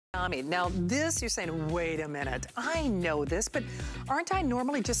origami. Now this, you're saying, wait a minute, I know this, but aren't I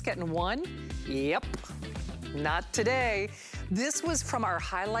normally just getting one? Yep, not today. This was from our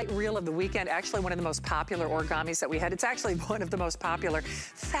highlight reel of the weekend, actually one of the most popular origamis that we had. It's actually one of the most popular.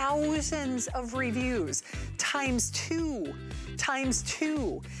 Thousands of reviews, times two,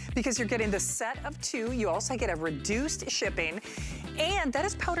 because you're getting the set of two. You also get a reduced shipping, and that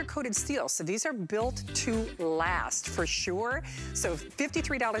is powder coated steel. So these are built to last for sure. So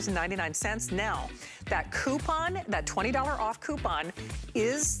 $53.99. Now, that coupon, that $20 off coupon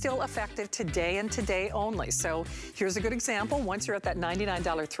is still effective today and today only. So here's a good example. Once you're at that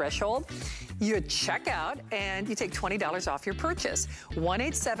 $99 threshold, you check out and you take $20 off your purchase.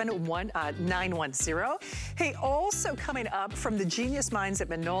 187-910. Hey, also coming up from the genius minds at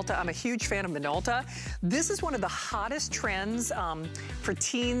Minolta, I'm a huge fan of Minolta. This is one of the hottest trends for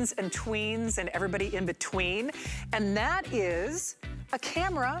teens and tweens and everybody in between, and that is a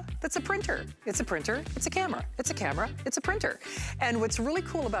camera that's a printer. It's a printer, it's a camera, it's a camera, it's a printer. And what's really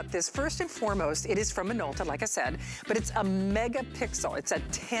cool about this, first and foremost, it is from Minolta, like I said, but it's a megapixel. It's a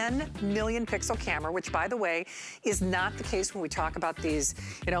 10 million pixel camera, which by the way, is not the case when we talk about these,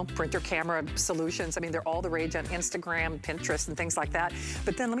 you know, printer camera solutions. I mean, they're all the rage on Instagram, Pinterest, and things like that.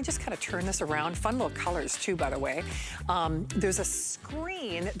 But then let me just kind of turn this around. Fun little colors too, by the way. There's a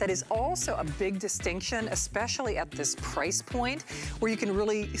screen that is also a big distinction, especially at this price point, where you can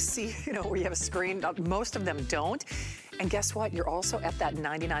really see, you know, where you have a screen. Most of them don't. And guess what? You're also at that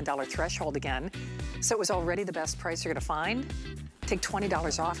 $99 threshold again. So it was already the best price you're gonna find. Take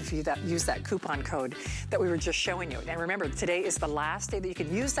 $20 off if you use that coupon code that we were just showing you. And remember, today is the last day that you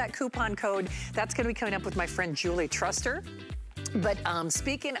can use that coupon code. That's gonna be coming up with my friend Julie Truster. But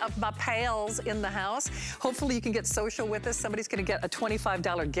speaking of my pals in the house, hopefully you can get social with us. Somebody's gonna get a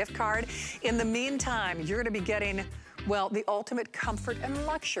 $25 gift card. In the meantime, you're gonna be getting, well, the ultimate comfort and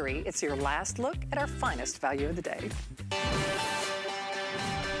luxury. It's your last look at our finest value of the day.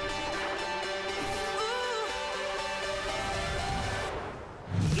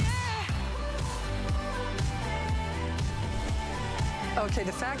 Okay,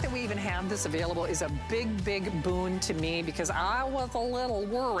 the fact that we even have this available is a big, big boon to me because I was a little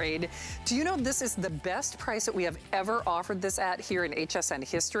worried. Do you know this is the best price that we have ever offered this at here in HSN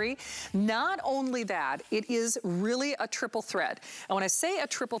history? Not only that, it is really a triple thread. And when I say a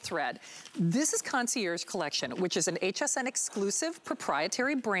triple thread, this is Concierge Collection, which is an HSN exclusive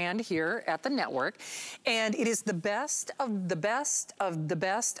proprietary brand here at the network. And it is the best of the best of the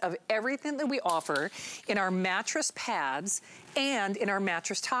best of everything that we offer in our mattress pads and in our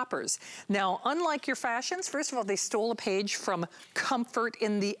mattress toppers. Now, unlike your fashions, first of all, they stole a page from comfort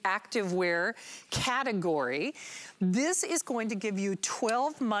in the activewear category. This is going to give you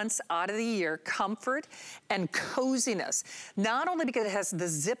 12 months out of the year comfort and coziness. Not only because it has the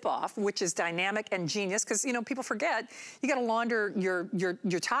zip off, which is dynamic and genius, because you know people forget you got to launder your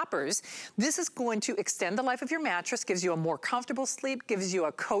toppers. This is going to extend the life of your mattress, gives you a more comfortable sleep, gives you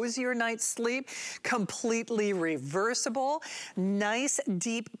a cozier night's sleep, completely reversible, nice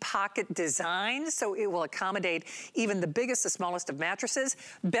deep pocket design, so it will accommodate even the biggest, the smallest of mattresses.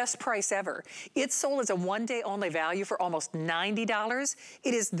 Best price ever. It's sold as a one-day only value for almost $90.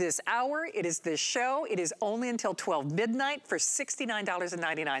 It is this hour, it is this show, it is only until 12 midnight for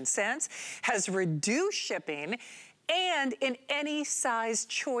 $69.99. Has reduced shipping and in any size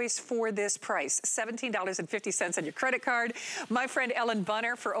choice for this price. $17.50 on your credit card. My friend Ellen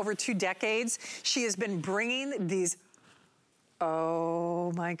Bunner, for over 2 decades, she has been bringing these,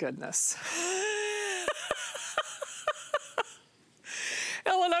 oh my goodness.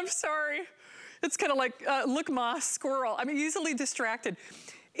 Ellen, I'm sorry. It's kind of like, look, Ma, squirrel. I'm easily distracted.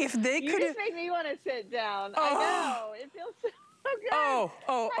 If they could have... You just make me want to sit down. Oh. I know. It feels so good. Hi,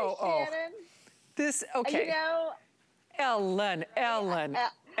 Shannon. This, okay. You know... Ellen.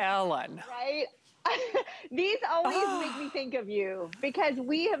 Right? These always make me think of you because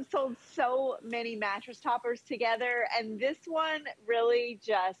we have sold so many mattress toppers together, and this one really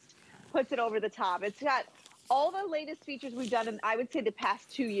just puts it over the top. It's got all the latest features we've done in, I would say, the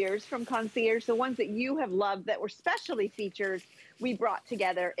past 2 years from Concierge, the ones that you have loved that were specialty features we brought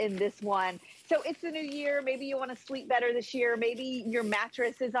together in this one. So it's a new year. Maybe you want to sleep better this year. Maybe your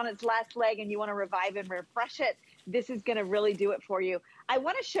mattress is on its last leg and you want to revive and refresh it. This is going to really do it for you. I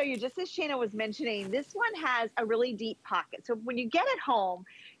want to show you, just as Shannon was mentioning, this one has a really deep pocket. So when you get it home,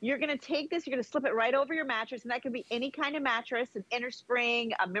 you're going to take this, you're going to slip it right over your mattress, and that could be any kind of mattress, an inner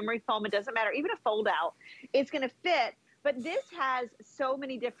spring, a memory foam, it doesn't matter, even a fold out. It's going to fit, but this has so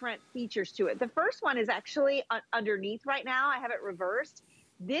many different features to it. The first one is actually underneath right now. I have it reversed.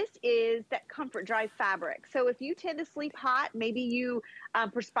 This is that comfort dry fabric. So if you tend to sleep hot, maybe you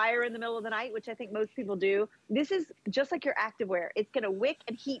perspire in the middle of the night, which I think most people do, this is just like your activewear. It's going to wick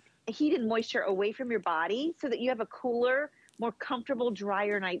and heat and moisture away from your body so that you have a cooler, more comfortable,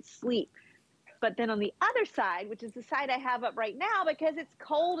 drier night's sleep. But then on the other side, which is the side I have up right now, because it's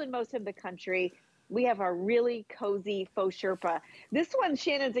cold in most of the country, we have our really cozy faux Sherpa. This one,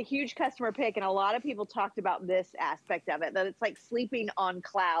 Shannon's a huge customer pick, and a lot of people talked about this aspect of it, that it's like sleeping on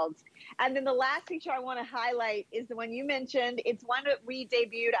clouds. And then the last feature I want to highlight is the one you mentioned. It's one that we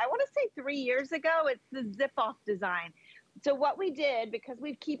debuted, I want to say 3 years ago. It's the zip-off design. So what we did, because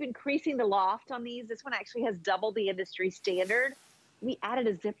we keep increasing the loft on these, this one actually has double the industry standard, we added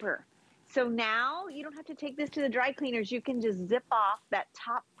a zipper. So now you don't have to take this to the dry cleaners. You can just zip off that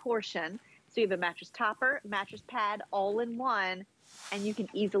top portion. So you have a mattress topper, mattress pad, all in one, and you can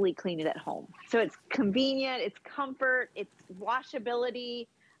easily clean it at home. So it's convenient, it's comfort, it's washability,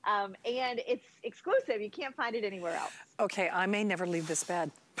 and it's exclusive. You can't find it anywhere else. Okay, I may never leave this bed.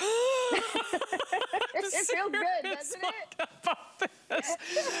 It feels good, doesn't it? It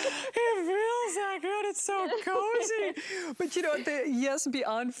feels that good. It's so cozy. But you know, yes,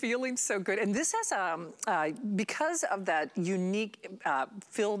 beyond feeling so good. And this has, because of that unique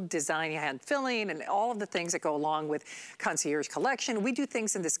filled design, hand filling and all of the things that go along with Concierge Collection, we do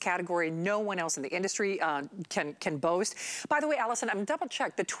things in this category no one else in the industry can boast. By the way, Allison, I'm double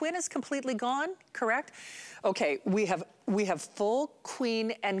checked. The twin is completely gone, correct? Okay, we have full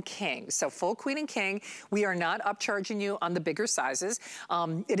queen and king. So full queen and king, we are not upcharging you on the bigger sizes.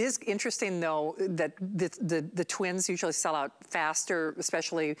 It is interesting though that the twins usually sell out faster,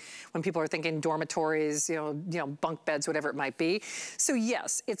 especially when people are thinking dormitories, you know, bunk beds, whatever it might be. So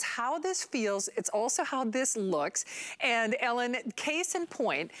yes, it's how this feels. It's also how this looks. And Ellen, case in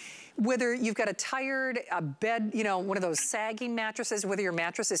point, whether you've got a tired bed, you know, one of those sagging mattresses, whether your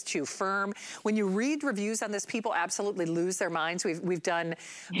mattress is too firm. When you read reviews on this, people absolutely lose their minds. We've done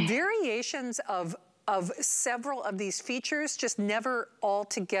variations of several of these features, just never all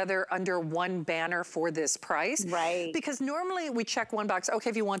together under one banner for this price. Right. Because normally we check one box. Okay,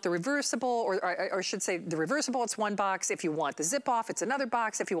 if you want the reversible, or I should say the reversible, it's one box. If you want the zip off, it's another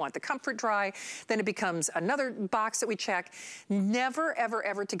box. If you want the comfort dry, then it becomes another box that we check. Never, ever,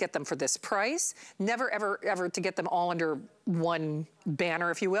 ever to get them for this price. Never, ever, ever to get them all under one banner,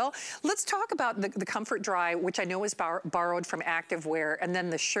 if you will. Let's talk about the comfort dry, which I know is borrowed from activewear, and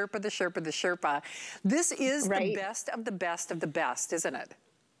then the Sherpa, the Sherpa, the Sherpa. This is the best of the best of the best, isn't it?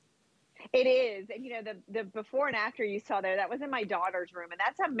 It is. And you know, the before and after you saw there, that was in my daughter's room, and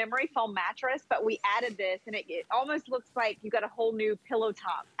that's a memory foam mattress, but we added this, and it almost looks like you got a whole new pillow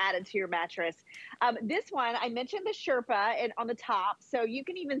top added to your mattress. This one, I mentioned the Sherpa and on the top, so you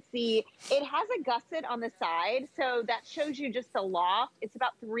can even see it has a gusset on the side, so that shows you just the loft. It's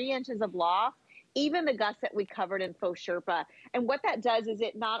about 3 inches of loft. Even the gusset we covered in faux Sherpa. And what that does is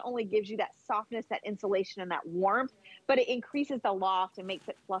it not only gives you that softness, that insulation, and that warmth, but it increases the loft and makes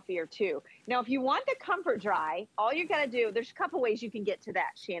it fluffier too. Now, if you want the comfort dry, all you gotta do, there's a couple ways you can get to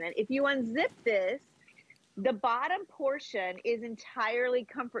that, Shannon. If you unzip this, the bottom portion is entirely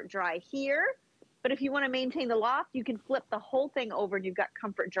comfort dry here. But if you want to maintain the loft, you can flip the whole thing over and you've got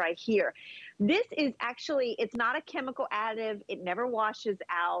comfort dry here. This is actually, it's not a chemical additive. It never washes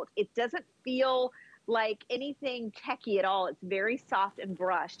out. It doesn't feel like anything techy at all. It's very soft and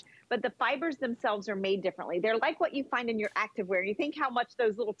brushed, but the fibers themselves are made differently. They're like what you find in your activewear. You think how much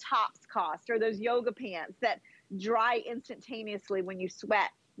those little tops cost, or those yoga pants that dry instantaneously when you sweat.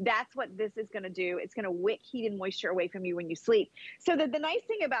 That's what this is going to do. It's going to wick heat and moisture away from you when you sleep. So the nice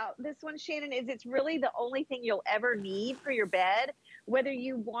thing about this one, Shannon, is it's really the only thing you'll ever need for your bed. Whether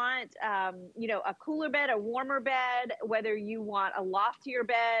you want, you know, a cooler bed, a warmer bed, whether you want a loft to your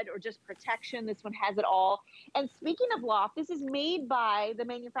bed or just protection, this one has it all. And speaking of loft, this is made by the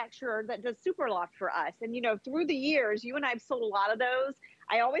manufacturer that does Super Loft for us. And, you know, through the years, you and I have sold a lot of those.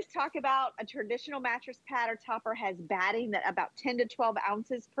 I always talk about a traditional mattress pad or topper has batting that about 10 to 12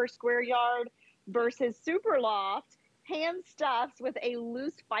 ounces per square yard versus Super Loft hand stuffs with a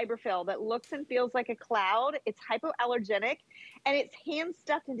loose fiber fill that looks and feels like a cloud. It's hypoallergenic, and it's hand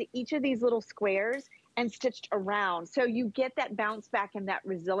stuffed into each of these little squares and stitched around. So you get that bounce back and that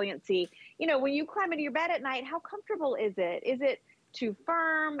resiliency. You know, when you climb into your bed at night, how comfortable is it? Is it too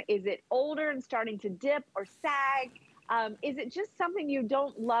firm? Is it older and starting to dip or sag? Is it just something you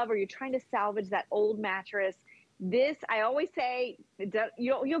don't love, or you're trying to salvage that old mattress? This, I always say,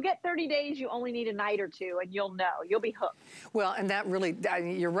 You'll get 30 days. You only need a night or two, and you'll know. You'll be hooked. Well, and that really,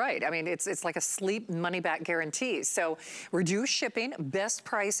 you're right. I mean, it's like a sleep money-back guarantee. So reduced shipping, best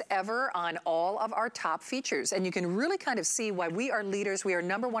price ever on all of our top features. And you can really kind of see why we are leaders. We are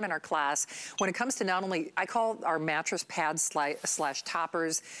 #1 in our class when it comes to not only, I call our mattress pads slash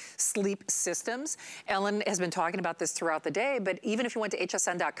toppers sleep systems. Ellen has been talking about this throughout the day, but even if you went to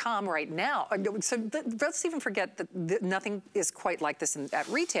hsn.com right now, so let's even forget that nothing is quite like this at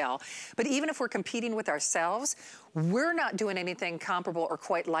retail, but even if we're competing with ourselves, we're not doing anything comparable or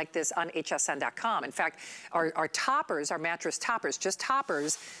quite like this on hsn.com. In fact, our toppers, our mattress toppers, just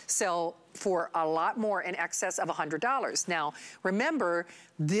toppers, sell for a lot more, in excess of $100. Now, remember,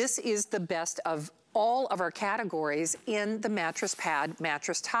 this is the best of all of our categories in the mattress pad,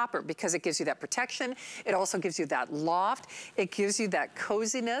 mattress topper, because it gives you that protection. It also gives you that loft. It gives you that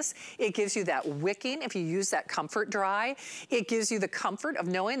coziness. It gives you that wicking if you use that comfort dry. It gives you the comfort of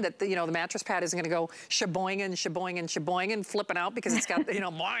knowing that the mattress pad isn't gonna go shaboinging, shaboinging, shaboinging, flipping out because it's got,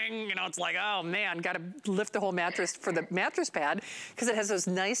 boing, it's like, oh man, gotta lift the whole mattress for the mattress pad because it has those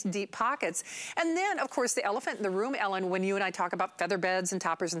nice deep pockets. And then, of course, the elephant in the room, Ellen, when you and I talk about feather beds and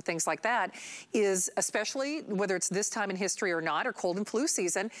toppers and things like that, is especially whether it's this time in history or not, or cold and flu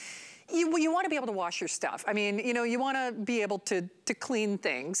season, you want to be able to wash your stuff. I mean, you want to be able to clean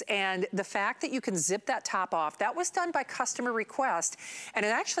things. And the fact that you can zip that top off, that was done by customer request. And it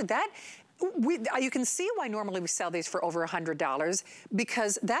actually, you can see why normally we sell these for over $100,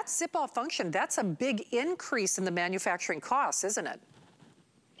 because that zip off function, that's a big increase in the manufacturing costs, isn't it?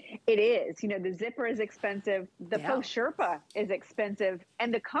 It is. The zipper is expensive. The faux Sherpa is expensive.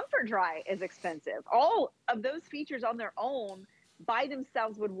 And the comfort dry is expensive. All of those features on their own by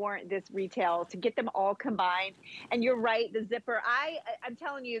themselves would warrant this retail, to get them all combined. And you're right, the zipper, I'm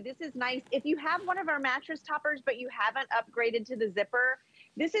telling you, this is nice. If you have one of our mattress toppers, but you haven't upgraded to the zipper,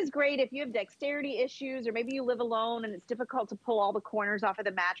 this is great if you have dexterity issues, or maybe you live alone and it's difficult to pull all the corners off of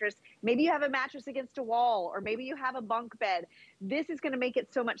the mattress. Maybe you have a mattress against a wall, or maybe you have a bunk bed. This is going to make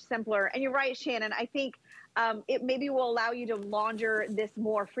it so much simpler. And you're right, Shannon. I think it maybe will allow you to launder this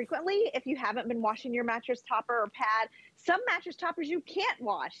more frequently if you haven't been washing your mattress topper or pad. Some mattress toppers you can't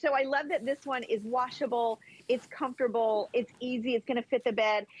wash. So I love that this one is washable. It's comfortable. It's easy. It's going to fit the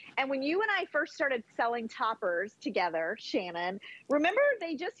bed. And when you and I first started selling toppers together, Shannon, remember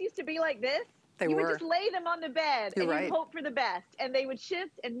they just used to be like this? You would just lay them on the bed and you hope for the best. And they would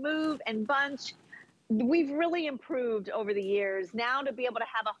shift and move and bunch. We've really improved over the years. Now to be able to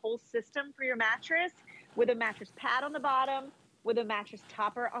have a whole system for your mattress, with a mattress pad on the bottom, with a mattress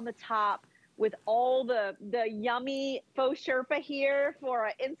topper on the top, with all the yummy faux Sherpa here for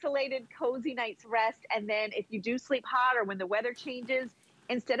an insulated, cozy night's rest. And then if you do sleep hot, or when the weather changes,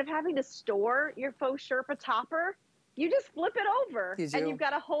 instead of having to store your faux Sherpa topper, you just flip it over and you've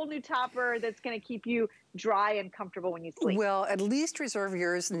got a whole new topper that's going to keep you dry and comfortable when you sleep. Well, at least reserve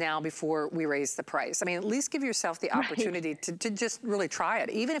yours now before we raise the price. I mean, at least give yourself the opportunity to just really try it.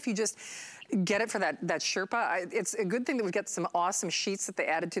 Even if you just get it for that Sherpa. It's a good thing that we get some awesome sheets that they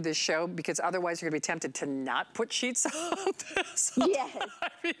added to this show, because otherwise you're gonna be tempted to not put sheets on this. Yes. I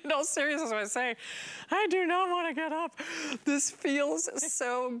mean, no, seriously, what I say. I do not want to get up. This feels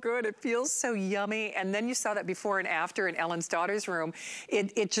so good. It feels so yummy. And then you saw that before and after in Ellen's daughter's room.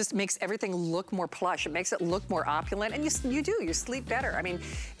 It just makes everything look more plush. It makes it look more opulent. And you sleep better. I mean,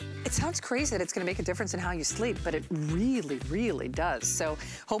 it sounds crazy that it's going to make a difference in how you sleep, but it really, really does. So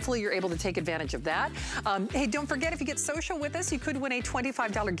hopefully you're able to take advantage of that. Hey, don't forget, if you get social with us, you could win a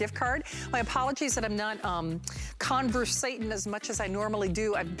 $25 gift card. My apologies that I'm not conversating as much as I normally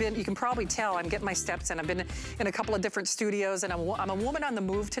do. You can probably tell, I'm getting my steps in. I've been in a couple of different studios, and I'm a woman on the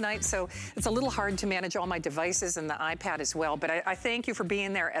move tonight, so it's a little hard to manage all my devices and the iPad as well. But I thank you for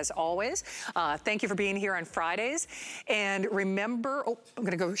being there as always. Thank you for being here on Fridays. And remember, I'm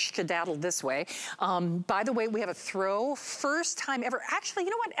gonna go skedaddle this way. By the way, we have a throw, first time ever. Actually, you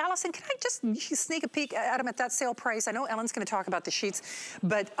know what, Allison, can I just sneak a peek at them at that sale price? I know Ellen's gonna talk about the sheets,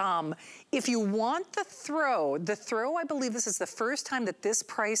 but if you want the throw, I believe this is the first time that this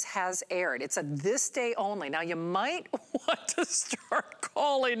price has aired. It's a this day only. Now, you might want to start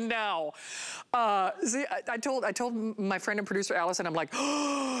calling now. See, I told my friend and producer, Allison, I'm like,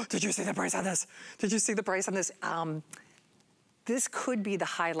 oh, did you see the price on this? Did you see the price on this? this could be the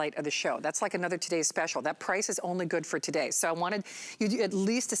highlight of the show. That's like another today's special. That price is only good for today. So I wanted you at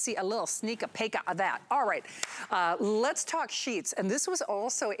least to see a little sneak peek of that. All right, let's talk sheets. And this was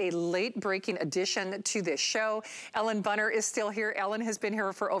also a late breaking addition to this show. Ellen Bunner is still here. Ellen has been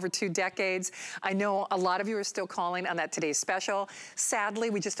here for over 2 decades. I know a lot of you are still calling on that today's special. Sadly,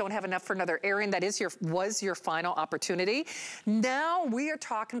 we just don't have enough for another airing. That was your final opportunity. Now we are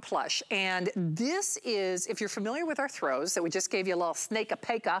talking plush. And this is, if you're familiar with our throws, that we just gave you a little snake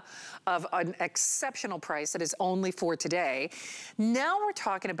peek of an exceptional price that is only for today. Now we're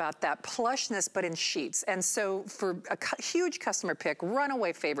talking about that plushness, but in sheets. And so for a huge customer pick,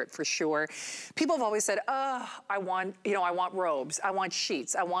 runaway favorite for sure. People have always said, oh, I want robes, I want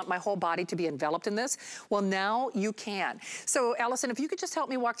sheets, I want my whole body to be enveloped in this. Well, now you can. So Allison, if you could just help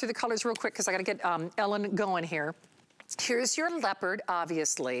me walk through the colors real quick, because I gotta get Ellen going here. Here's your leopard,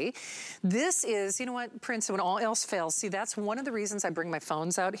 obviously. This is, you know what, Prince, when all else fails, see, that's one of the reasons I bring my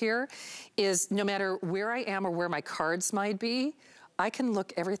phones out here, is no matter where I am or where my cards might be, I can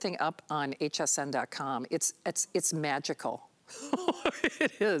look everything up on hsn.com. It's magical.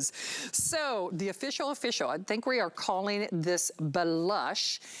 It is. So the official, I think we are calling this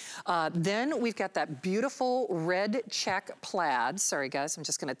blush. Then we've got that beautiful red check plaid. Sorry guys, I'm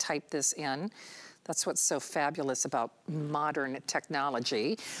just gonna type this in. That's what's so fabulous about modern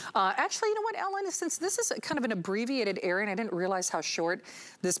technology. Actually, you know what, Ellen, since this is kind of an abbreviated airing, I didn't realize how short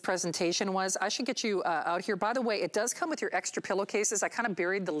this presentation was. I should get you out here. By the way, it does come with your extra pillowcases. I kind of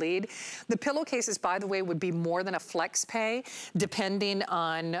buried the lead. The pillowcases, by the way, would be more than a flex pay, depending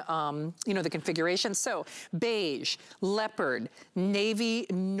on, you know, the configuration. So beige, leopard, navy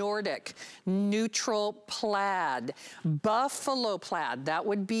Nordic, neutral plaid, buffalo plaid, that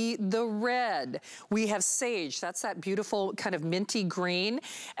would be the red. We have sage, that's that beautiful kind of minty green.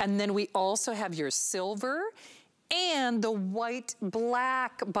 And then we also have your silver and the white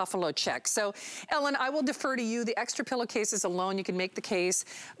black buffalo check. So Ellen, I will defer to you. The extra pillowcases alone, you can make the case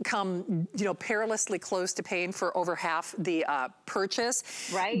come, you know, perilously close to paying for over half the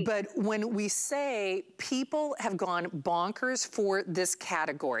purchase. Right. But when we say people have gone bonkers for this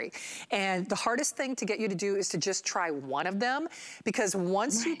category, and the hardest thing to get you to do is to just try one of them, because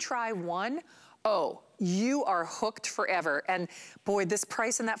once you try one, oh, you are hooked forever. And boy, this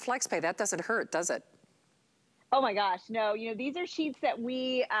price and that flex pay, that doesn't hurt, does it? Oh my gosh, no, you know, these are sheets that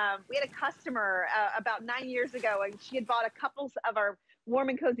we had a customer about 9 years ago, and she had bought a couple of our warm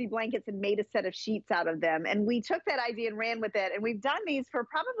and cozy blankets and made a set of sheets out of them. And we took that idea and ran with it. And we've done these for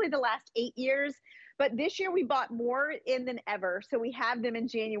probably the last 8 years. But this year we bought more in than ever. So we have them in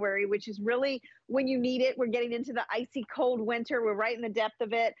January, which is really when you need it. We're getting into the icy cold winter. We're right in the depth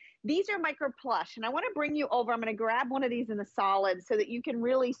of it. These are micro plush. And I want to bring you over. I'm going to grab one of these in the solid so that you can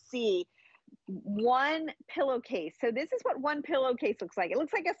really see one pillowcase. So this is what one pillowcase looks like. It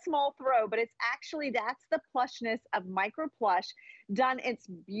looks like a small throw, but it's actually, that's the plushness of micro plush done. It's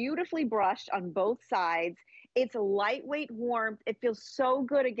beautifully brushed on both sides. It's lightweight warmth. It feels so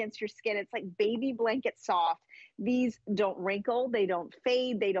good against your skin. It's like baby blanket soft. These don't wrinkle. They don't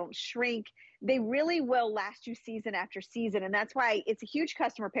fade. They don't shrink. They really will last you season after season. And that's why it's a huge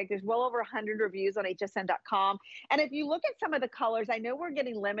customer pick. There's well over 100 reviews on hsn.com. And if you look at some of the colors, I know we're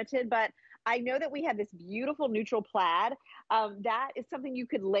getting limited, but I know that we have this beautiful neutral plaid. That is something you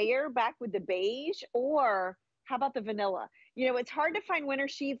could layer back with the beige, or how about the vanilla? You know, it's hard to find winter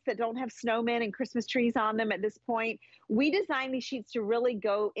sheets that don't have snowmen and Christmas trees on them at this point. We designed these sheets to really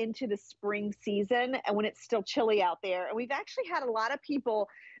go into the spring season and when it's still chilly out there. And we've actually had a lot of people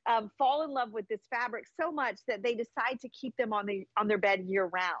fall in love with this fabric so much that they decide to keep them on their bed year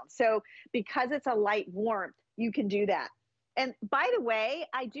round. So because it's a light warmth, you can do that. And by the way,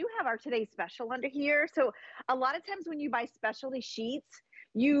 I do have our today's special under here. So a lot of times when you buy specialty sheets,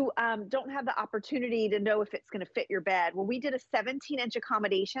 you don't have the opportunity to know if it's going to fit your bed. Well, we did a 17-inch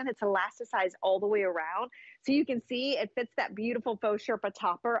accommodation. It's elasticized all the way around. So you can see it fits that beautiful faux Sherpa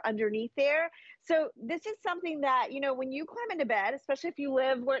topper underneath there. So this is something that, you know, when you climb into bed, especially if you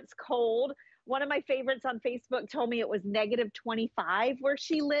live where it's cold. One of my favorites on Facebook told me it was -25 where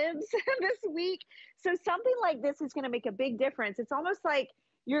she lives this week. So something like this is going to make a big difference. It's almost like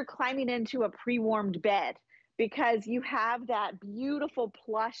you're climbing into a pre-warmed bed because you have that beautiful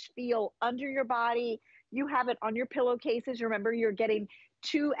plush feel under your body. You have it on your pillowcases. Remember, you're getting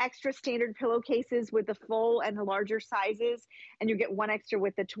 2 extra standard pillowcases with the full and the larger sizes, and you get 1 extra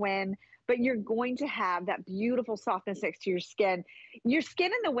with the twin. But you're going to have that beautiful softness next to your skin. Your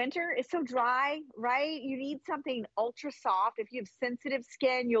skin in the winter is so dry, right? You need something ultra soft. If you have sensitive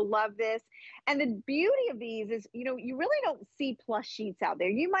skin, you'll love this. And the beauty of these is, you know, you really don't see plush sheets out there.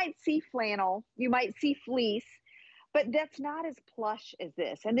 You might see flannel, you might see fleece, but that's not as plush as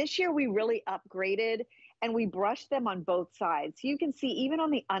this. And this year we really upgraded and we brushed them on both sides. So you can see even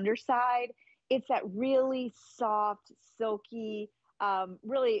on the underside, it's that really soft, silky,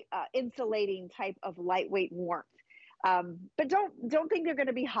 really insulating type of lightweight warmth. But don't think they're going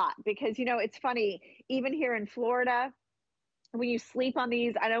to be hot, because, you know, it's funny, even here in Florida, when you sleep on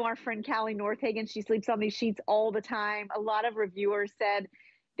these, I know our friend Callie Northagen, she sleeps on these sheets all the time. A lot of reviewers said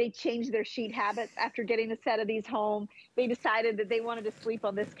they changed their sheet habits after getting a set of these home. They decided that they wanted to sleep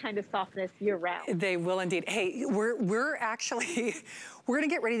on this kind of softness year round. They will indeed. Hey, we're actually, we're gonna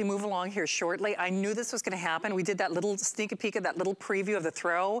get ready to move along here shortly. I knew this was gonna happen. We did that little sneak peek of that little preview of the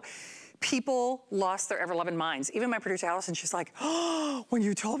throw. People lost their ever-loving minds. Even my producer, Allison, she's like, oh, when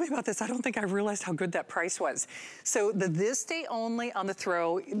you told me about this, I don't think I realized how good that price was. So the this day only on the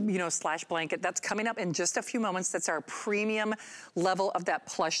throw, you know, slash blanket, that's coming up in just a few moments. That's our premium level of that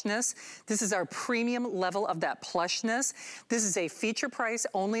plushness. This is our premium level of that plushness. This is a feature price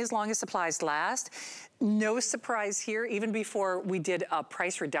only as long as supplies last. No surprise here, even before we did a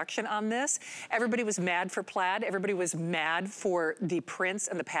price reduction on this, everybody was mad for plaid. Everybody was mad for the prints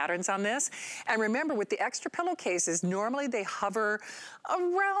and the patterns on this. And remember, with the extra pillowcases, normally they hover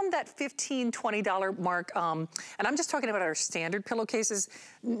around that $15, $20 mark. And I'm just talking about our standard pillowcases,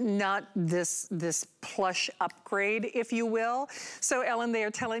 not this plush upgrade, if you will. So Ellen, they are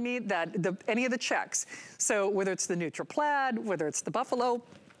telling me that any of the checks, so whether it's the neutral plaid, whether it's the buffalo,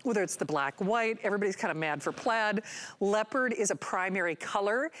 whether it's the black, white, everybody's kind of mad for plaid. Leopard is a primary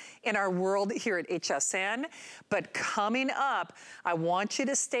color in our world here at HSN. But coming up, I want you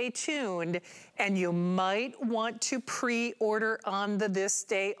to stay tuned, and you might want to pre-order on the this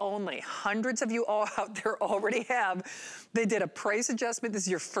day only. Hundreds of you all out there already have. They did a price adjustment. This is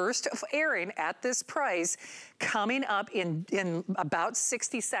your first of airing at this price, coming up in about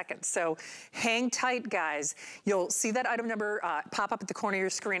 60 seconds. So hang tight, guys. You'll see that item number pop up at the corner of your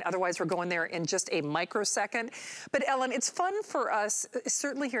screen. Otherwise, we're going there in just a microsecond. But Ellen, it's fun for us,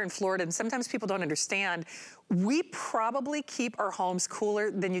 certainly here in Florida, and sometimes people don't understand, we probably keep our homes cooler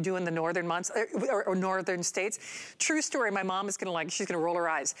than you do in the northern months or northern states. True story, my mom is gonna she's gonna roll her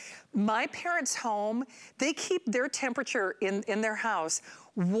eyes. My parents' home, they keep their temperature in their house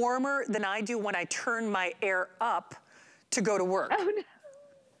warmer than I do when I turn my air up to go to work. Oh, no.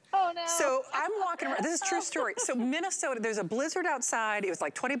 Oh no. So I'm walking around, this is a true story. So Minnesota, there's a blizzard outside. It was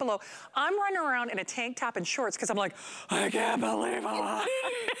like 20 below. I'm running around in a tank top and shorts because I'm like, I can't believe I'm in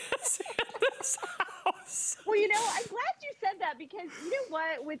this house. Well, you know, I'm glad you said that, because you know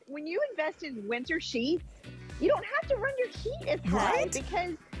what? When you invest in winter sheets, you don't have to run your heat as high, right?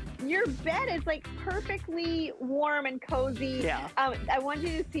 Because your bed is like perfectly warm and cozy. Yeah. I want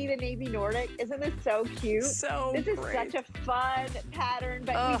you to see the navy Nordic. Isn't this so cute? So This is great. such a fun pattern,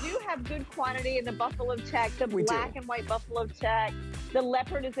 but we do have good quantity in the buffalo check, the black and white buffalo check. The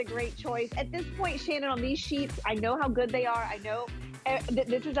leopard is a great choice. At this point, Shannon, on these sheets, I know how good they are. I know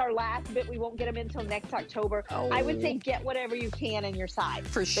this is our last bit. We won't get them until next October. I would say get whatever you can in your size.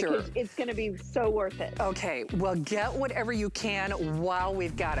 For sure. Because it's going to be so worth it. Okay, well, get whatever you can while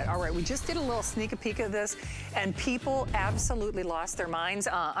we've got it. All right, we just did a little sneak peek of this, and people absolutely lost their minds.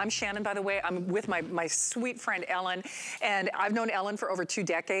 I'm Shannon, by the way. I'm with my sweet friend Ellen, and I've known Ellen for over 2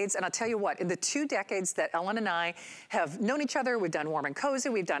 decades, and I'll tell you what, in the 2 decades that Ellen and I have known each other, we've done Warm and Cozy,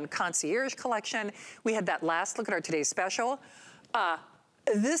 we've done Concierge Collection, we had that last look at our Today's Special.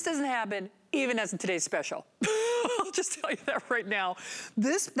 This doesn't happen even as a Today's Special. I'll just tell you that right now.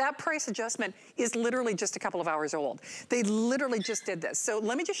 That price adjustment is literally just a couple of hours old. They literally just did this. So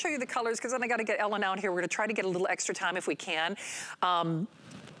let me just show you the colors, because then I gotta get Ellen out here. We're gonna try to get a little extra time if we can.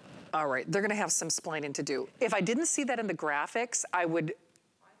 All right, they're gonna have some splaining to do. If I didn't see that in the graphics, I would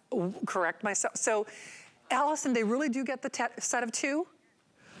correct myself. So Allison, they really do get the set of 2?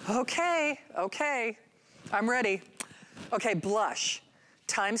 Okay, I'm ready. Okay, blush,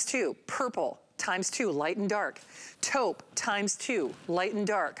 × 2, purple, × 2, light and dark, taupe, × 2, light and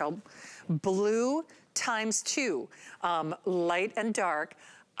dark, blue, × 2, light and dark,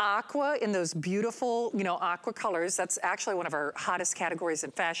 aqua in those beautiful, you know, aqua colors. That's actually one of our hottest categories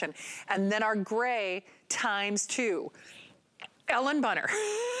in fashion. And then our gray × 2. Ellen Bunner.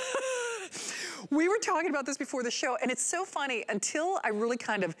 We were talking about this before the show, and it's so funny, until I really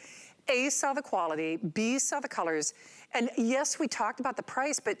kind of, A, saw the quality, B, saw the colors, and yes, we talked about the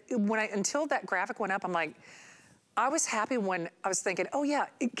price, but until that graphic went up, I'm like, I was happy when I was thinking, oh yeah,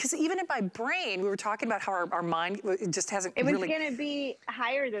 because even in my brain, we were talking about how our mind just hasn't really... It was going to be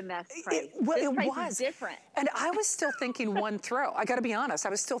higher than that price. It price was is different. And I was still thinking 1 throw. I got to be honest, I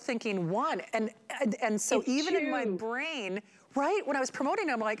was still thinking 1. And so it's even 2. in my brain, right, when I was promoting,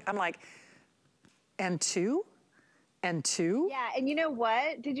 I'm like, and 2? And 2? Yeah, and you know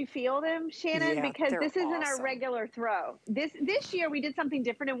what? Did you feel them, Shannon? Yeah, Because they're this isn't our awesome. regular throw. This year we did something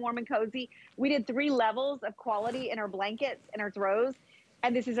different in Warm and Cozy. We did 3 levels of quality in our blankets and our throws,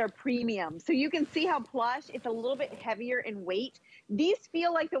 and this is our premium. So you can see how plush, it's a little bit heavier in weight. These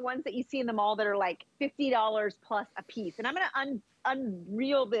feel like the ones that you see in the mall that are like $50 plus a piece. And I'm gonna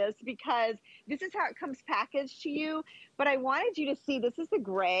unreel this because this is how it comes packaged to you. But I wanted you to see, this is the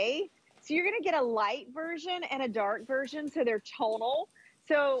gray. So you're gonna get a light version and a dark version, so they're tonal.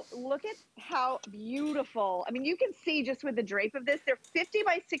 So look at how beautiful. I mean, you can see just with the drape of this, they're 50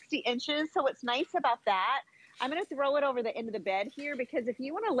 by 60 inches. So what's nice about that, I'm gonna throw it over the end of the bed here, because if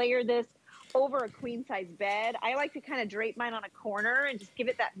you wanna layer this over a queen size bed, I like to kind of drape mine on a corner and just give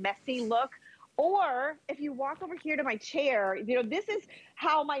it that messy look. Or if you walk over here to my chair, you know, this is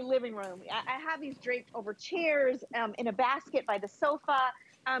how my living room, I have these draped over chairs in a basket by the sofa.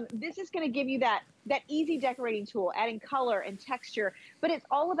 This is going to give you that easy decorating tool, adding color and texture, but it's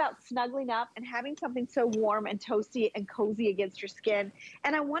all about snuggling up and having something so warm and toasty and cozy against your skin.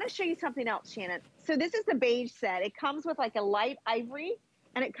 And I want to show you something else, Shannon. So this is the beige set. It comes with like a light ivory,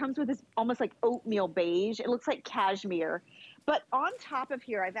 and it comes with this almost like oatmeal beige. It looks like cashmere. But on top of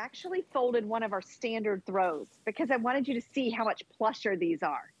here, I've actually folded one of our standard throws because I wanted you to see how much plusher these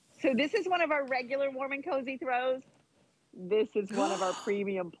are. So this is one of our regular Warm and Cozy throws. This is one of our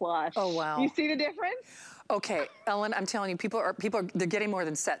premium plush. Oh, wow. You see the difference? Okay, Ellen, I'm telling you, people are they're getting more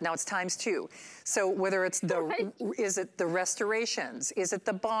than set. Now it's ×2. So whether it's the, Right. is it the restorations? Is it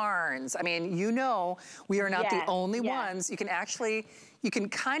the barns? I mean, you know, we are not the only ones. You can actually, you can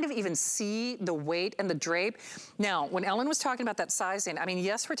kind of even see the weight and the drape. Now, when Ellen was talking about that sizing, I mean,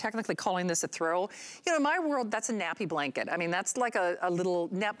 yes, we're technically calling this a throw. You know, in my world, that's a nappy blanket. I mean, that's like a little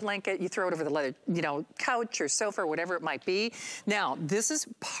nap blanket. You throw it over the leather, you know, couch or sofa or whatever it might be. Now, this is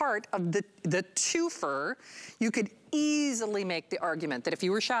part of the twofer. You could easily make the argument that if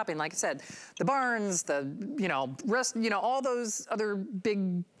you were shopping, like I said, the barns, the, you know, all those other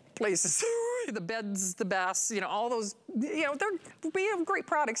big places, the beds, the baths, you know, all those, you know, we have great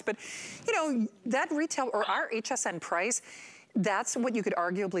products, but, you know, that retail or our HSN price, that's what you could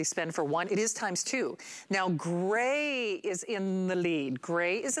arguably spend for one. It is ×2. Now, gray is in the lead.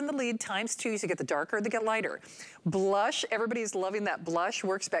 Gray is in the lead ×2, so you get the darker, they get lighter. Blush, everybody's loving that blush.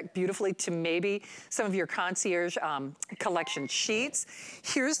 Works back beautifully to maybe some of your concierge collection sheets.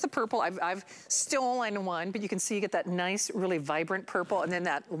 Here's the purple. I've stolen one, but you can see you get that nice, really vibrant purple, and then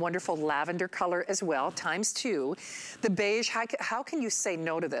that wonderful lavender color as well, ×2. The beige, how can you say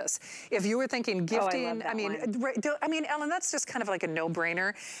no to this? If you were thinking gifting, I mean, Ellen, that's just kind of like a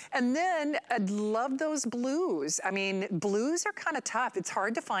no-brainer. And then I love those blues. I mean, blues are kind of tough. It's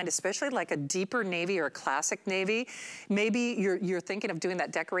hard to find, especially like a deeper navy or a classic navy. Maybe you're thinking of doing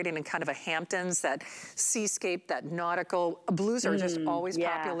that decorating in kind of a Hamptons, that seascape, that nautical. Blues are just always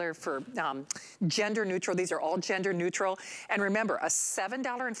popular for gender neutral. These are all gender neutral. And remember, a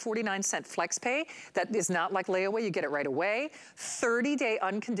 $7.49 flex pay, that is not like layaway, you get it right away. 30-day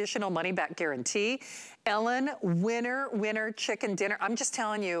unconditional money back guarantee. Ellen, winner chicken dinner. I'm just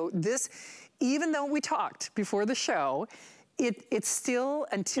telling you, this, even though we talked before the show, it's still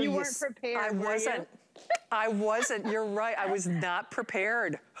until you weren't prepared. I wasn't, you're right, I was not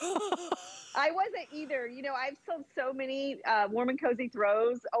prepared. I wasn't either. You know, I've sold so many Warm and Cozy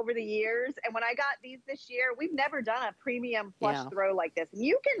throws over the years. And when I got these this year, we've never done a premium plush throw like this. And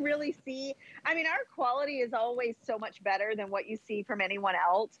you can really see, I mean, our quality is always so much better than what you see from anyone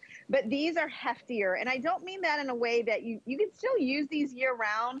else. But these are heftier. And I don't mean that in a way that you can still use these year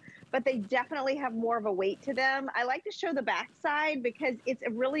round, but they definitely have more of a weight to them. I like to show the back side because it's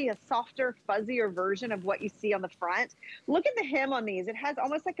really a softer, fuzzier version of what you see on the front. Look at the hem on these. It has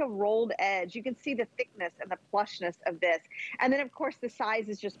almost like a rolled edge. You can see the thickness and the plushness of this. And then, of course, the size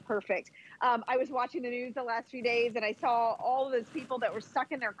is just perfect. I was watching the news the last few days, and I saw all of those people that were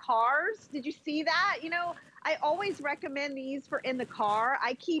stuck in their cars. Did you see that? You know, I always recommend these for in the car.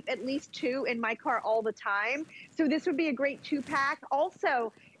 I keep at least 2 in my car all the time. So this would be a great 2-pack.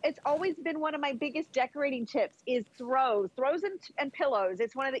 Also, it's always been one of my biggest decorating tips is throws and pillows.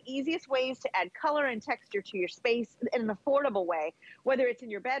 It's one of the easiest ways to add color and texture to your space in an affordable way, whether it's in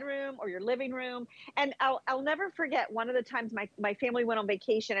your bedroom or your living room. And I'll never forget one of the times my family went on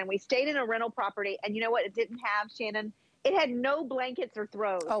vacation and we stayed in a rental property, and you know what it didn't have, Shannon? It had no blankets or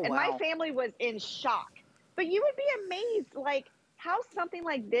throws. Oh, and wow. my family was in shock. But you would be amazed, like, how something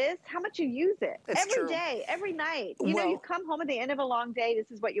like this, how much you use it every day, every night. You know, you come home at the end of a long day, this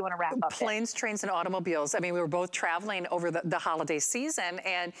is what you want to wrap up Planes, trains, and automobiles. I mean, we were both traveling over the holiday season,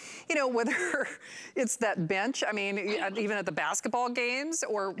 and, you know, whether it's that bench, I mean, even at the basketball games,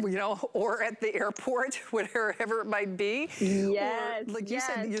 or, you know, or at the airport, whatever it might be. Yes. Or, like you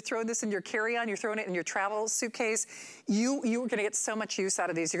said, you're throwing this in your carry-on, you're throwing it in your travel suitcase. You're going to get so much use out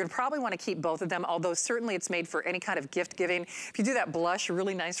of these. You're going to probably want to keep both of them, although certainly it's made for any kind of gift giving. If you do that blush,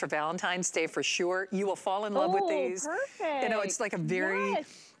 really nice for Valentine's Day for sure. You will fall in love with these. Perfect. You know, it's like a very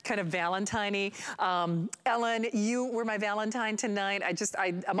kind of Valentine-y. Ellen, you were my Valentine tonight.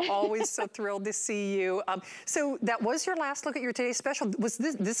 I'm always so thrilled to see you. So that was your last look at your today's special. Was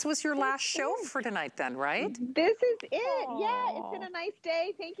this was your last show for tonight then, right? This is it. Aww. Yeah, it's been a nice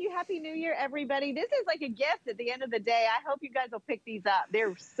day. Thank you. Happy New Year, everybody. This is like a gift at the end of the day. I hope you guys will pick these up.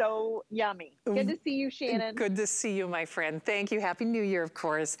 They're so yummy. Good to see you, Shannon. Good to see you, my friend. Thank you. Happy New Year, of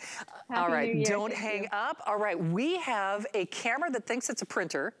course. All right, don't hang up. All right, we have a camera that thinks it's a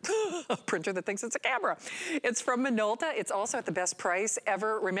printer. A printer that thinks it's a camera. It's from Minolta. It's also at the best price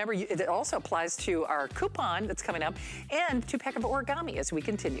ever. Remember, it also applies to our coupon that's coming up and 2-pack of origami as we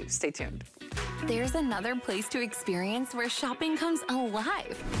continue. Stay tuned. There's another place to experience where shopping comes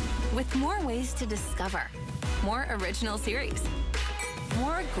alive with more ways to discover, more original series,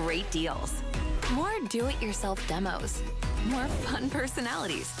 more great deals, more do-it-yourself demos, more fun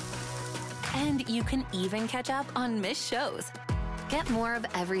personalities. And you can even catch up on missed shows. Get more of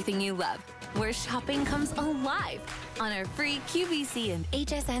everything you love, where shopping comes alive on our free QVC and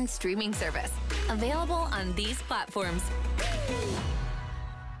HSN streaming service. Available on these platforms.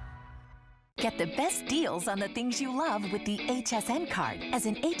 Get the best deals on the things you love with the HSN card. As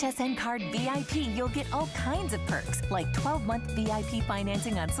an HSN card VIP, you'll get all kinds of perks, like 12-month VIP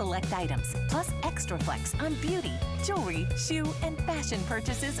financing on select items, plus extra flex on beauty, jewelry, shoe, and fashion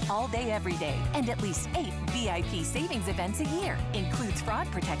purchases all day, every day. And at least 8 VIP savings events a year. Includes fraud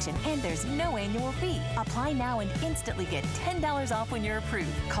protection, and there's no annual fee. Apply now and instantly get $10 off when you're approved.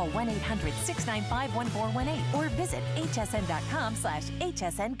 Call 1-800-695-1418 or visit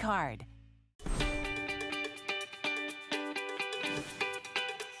hsn.com/HSN card.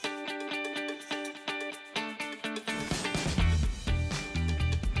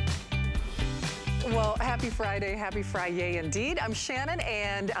 Well, happy Friday indeed. I'm Shannon,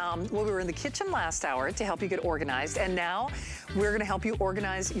 and we were in the kitchen last hour to help you get organized, and now we're gonna help you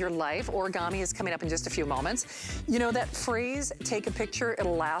organize your life. Origami is coming up in just a few moments. You know that phrase, take a picture,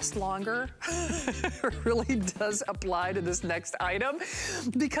 it'll last longer, really does apply to this next item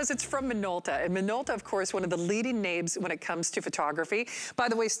because it's from Minolta. And Minolta, of course, one of the leading names when it comes to photography. By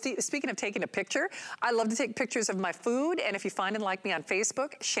the way, speaking of taking a picture, I love to take pictures of my food, and if you find and like me on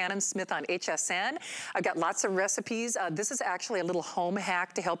Facebook, Shannon Smith on HSN. I've got lots of recipes. This is actually a little home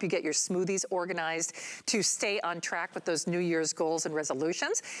hack to help you get your smoothies organized to stay on track with those New Year's goals and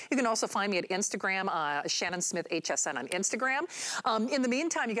resolutions. You can also find me at Instagram, Shannon Smith HSN on Instagram. In the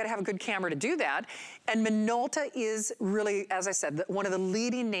meantime, you gotta have a good camera to do that. And Minolta is really, as I said, one of the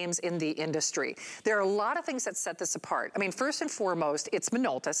leading names in the industry. There are a lot of things that set this apart. I mean, first and foremost, it's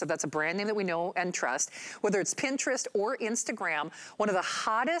Minolta, so that's a brand name that we know and trust. Whether it's Pinterest or Instagram, one of the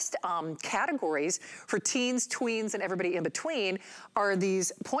hottest categories for teens, tweens, and everybody in between are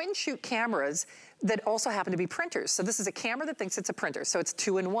these point-and-shoot cameras that also happen to be printers. So this is a camera that thinks it's a printer, so it's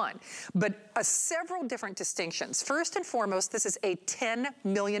 2-in-1. But several different distinctions. First and foremost, this is a 10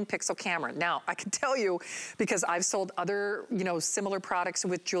 million pixel camera. Now, I can tell you, because I've sold other, similar products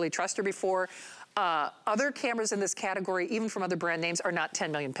with Julie Truster before, other cameras in this category, even from other brand names, are not 10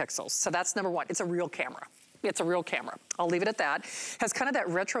 million pixels. So that's number one, it's a real camera. It's a real camera. I'll leave it at that. Has kind of that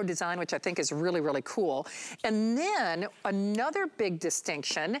retro design, which I think is really, really cool. And then another big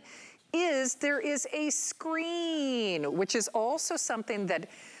distinction is there is a screen, which is also something that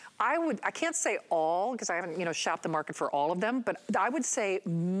I can't say all, because I haven't, shopped the market for all of them, but I would say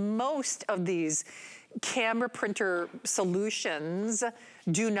most of these camera printer solutions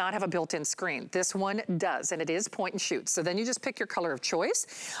do not have a built-in screen. This one does, and it is point and shoot. So then you just pick your color of choice.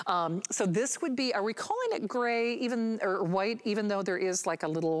 So this would be, are we calling it gray or white, even though there is like a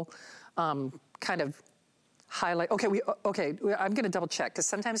little kind of highlight? Okay, I'm gonna double check, because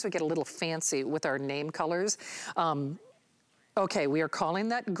sometimes we get a little fancy with our name colors. Okay, we are calling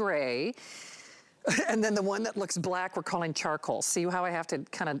that gray. And then the one that looks black, we're calling charcoal. See how I have to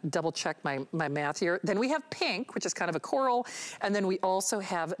kind of double check my math here? Then we have pink, which is kind of a coral, and then we also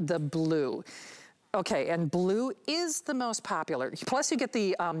have the blue. Okay, and blue is the most popular. Plus you get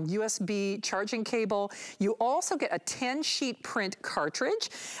the USB charging cable. You also get a 10-sheet print cartridge.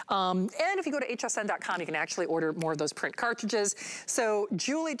 And if you go to hsn.com, you can actually order more of those print cartridges. So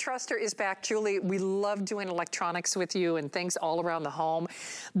Julie Truster is back. Julie, we love doing electronics with you and things all around the home.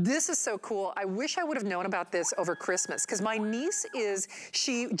 This is so cool. I wish I would have known about this over Christmas, because my niece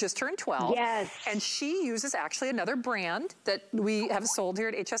she just turned 12. Yes. And she uses actually another brand that we have sold here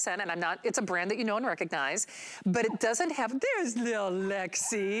at HSN, and it's a brand that you know and recognize, but it doesn't have, there's little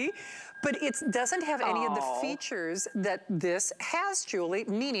Lexi, but it doesn't have any of the features that this has, Julie,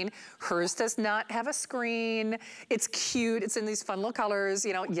 meaning hers does not have a screen. It's cute, it's in these fun little colors,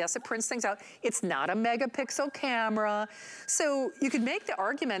 you know, yes, it prints things out. It's not a megapixel camera. So you could make the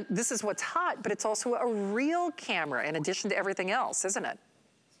argument, this is what's hot, but it's also a real camera in addition to everything else, isn't it?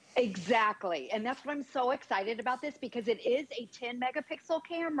 Exactly. And that's what I'm so excited about this, because it is a 10 megapixel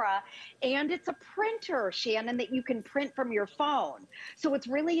camera and it's a printer, Shannon, that you can print from your phone. So it's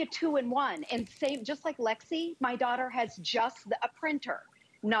really a 2-in-1. And same, just like Lexi, my daughter has just a printer,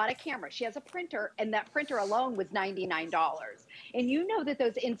 not a camera. She has a printer, and that printer alone was $99. And you know that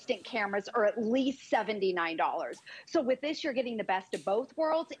those instant cameras are at least $79. So with this, you're getting the best of both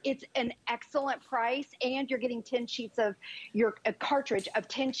worlds. It's an excellent price, and you're getting 10 sheets of a cartridge of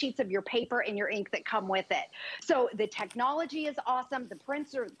 10 sheets of your paper and your ink that come with it. So the technology is awesome. The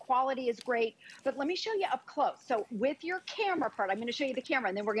printer quality is great. But let me show you up close. So with your camera part, I'm going to show you the camera,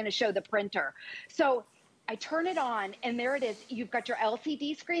 and then we're going to show the printer. So I turn it on, and there it is. You've got your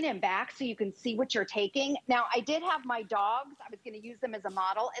LCD screen in back so you can see what you're taking. Now, I did have my dogs. I was going to use them as a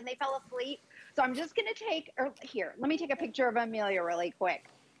model, and they fell asleep. So I'm just going to here, let me take a picture of Amelia really quick.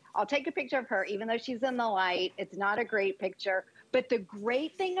 I'll take a picture of her, even though she's in the light. It's not a great picture. But the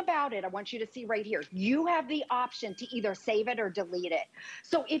great thing about it, I want you to see right here, you have the option to either save it or delete it.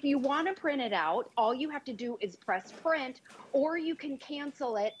 So if you want to print it out, all you have to do is press print, or you can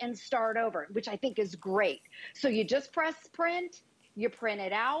cancel it and start over, which I think is great. So you just press print, you print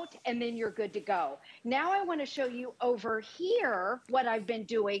it out, and then you're good to go. Now I want to show you over here what I've been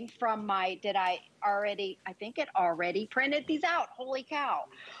doing from my, I think it already printed these out. Holy cow.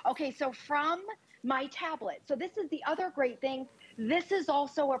 Okay, so from my tablet. So this is the other great thing. This is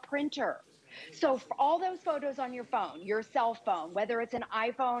also a printer. So for all those photos on your phone, your cell phone, whether it's an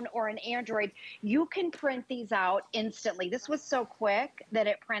iPhone or an Android, you can print these out instantly. This was so quick that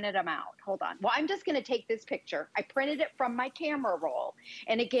it printed them out. Hold on. Well, I'm just going to take this picture. I printed it from my camera roll.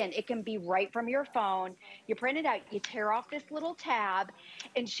 And again, it can be right from your phone. You print it out, you tear off this little tab.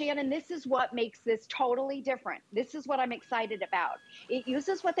 And Shannon, this is what makes this totally different. This is what I'm excited about. It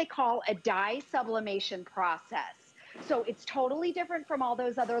uses what they call a dye sublimation process. So it's totally different from all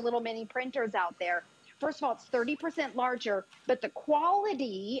those other little mini printers out there. First of all, it's 30% larger, but the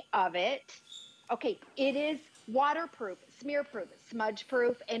quality of it, okay, it is waterproof, smear-proof,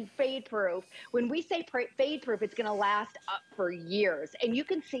 smudge-proof, and fade-proof. When we say fade-proof, it's gonna last up for years. And you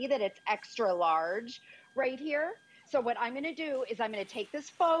can see that it's extra large right here. So what I'm gonna do is I'm gonna take this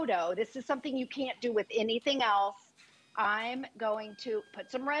photo. This is something you can't do with anything else. I'm going to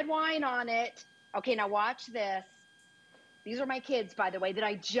put some red wine on it. Okay, now watch this. These are my kids, by the way, that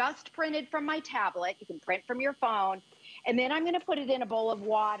I just printed from my tablet. You can print from your phone. And then I'm going to put it in a bowl of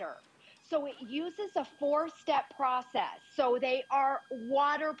water. So it uses a 4-step process. So they are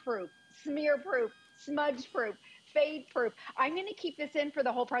waterproof, smear-proof, smudge-proof, fade-proof. I'm going to keep this in for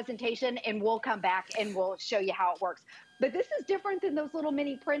the whole presentation, and we'll come back and we'll show you how it works. But this is different than those little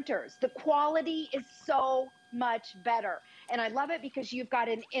mini printers. The quality is so much better. And I love it because you've got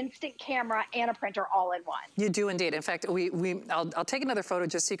an instant camera and a printer all in one. You do indeed. In fact, I'll take another photo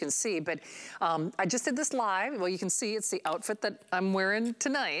just so you can see, but I just did this live. Well, you can see it's the outfit that I'm wearing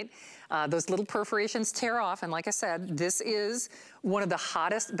tonight. Those little perforations tear off, and like I said, this is one of the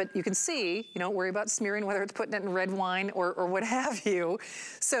hottest, but you can see, you don't worry about smearing, whether it's putting it in red wine or what have you.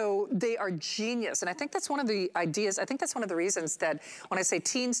 So they are genius, and I think that's one of the ideas, I think that's one of the reasons that when I say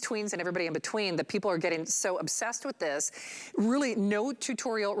teens, tweens, and everybody in between, that people are getting so obsessed with this. Really no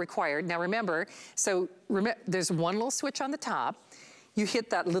tutorial required. Now remember, there's one little switch on the top. You hit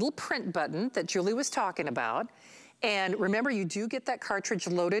that little print button that Julie was talking about. And remember, you do get that cartridge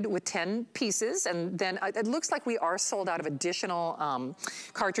loaded with 10 pieces, and then it looks like we are sold out of additional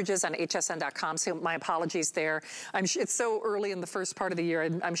cartridges on hsn.com, so my apologies there. It's so early in the first part of the year,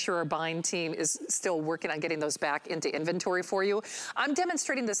 and I'm sure our buying team is still working on getting those back into inventory for you. I'm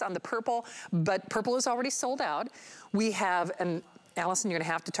demonstrating this on the purple, but purple is already sold out. We have Allison, you're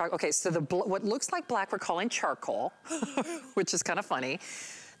gonna have to talk. Okay, so what looks like black, we're calling charcoal, which is kind of funny.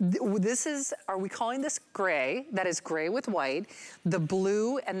 This is, are we calling this gray? That is gray with white. The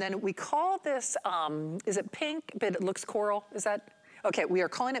blue, and then we call this, is it pink, but it looks coral? Is that? Okay, we are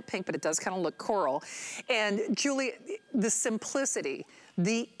calling it pink, but it does kind of look coral. And Julie, the simplicity,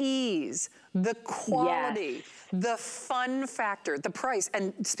 the ease, the quality, the fun factor, the price.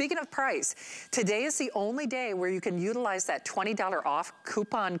 And speaking of price, today is the only day where you can utilize that $20 off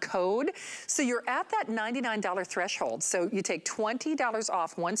coupon code. So you're at that $99 threshold. So you take $20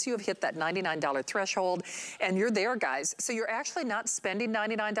 off once you have hit that $99 threshold, and you're there, guys. So you're actually not spending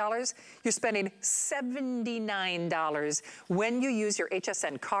 $99, you're spending $79 when you use your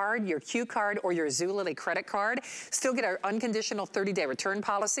HSN card, your Q card, or your Zulily credit card. Still get our unconditional 30-day return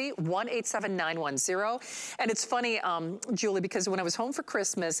policy, 1-877-910. And it's funny, Julie, because when I was home for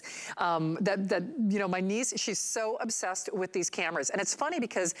Christmas, you know, my niece, she's so obsessed with these cameras. And it's funny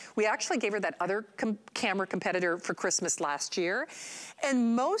because we actually gave her that other camera competitor for Christmas last year.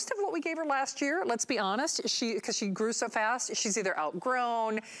 And most of what we gave her last year, let's be honest, because she grew so fast, she's either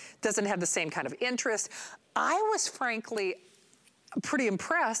outgrown, doesn't have the same kind of interest. I was frankly pretty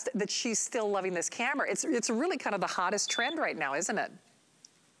impressed that she's still loving this camera. It's really kind of the hottest trend right now, isn't it?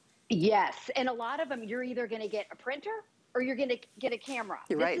 Yes, and a lot of them, you're either going to get a printer or you're going to get a camera.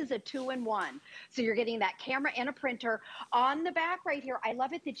 This is a 2-in-1. So you're getting that camera and a printer. On the back right here, I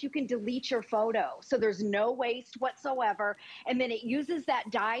love it that you can delete your photo. So there's no waste whatsoever. And then it uses that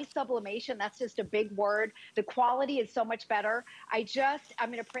dye sublimation. That's just a big word. The quality is so much better. I'm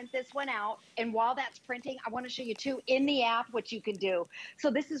going to print this one out. And while that's printing, I want to show you too in the app what you can do. So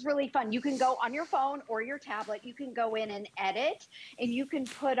this is really fun. You can go on your phone or your tablet. You can go in and edit, and you can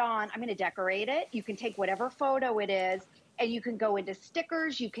put on, I'm going to decorate it. You can take whatever photo it is, and you can go into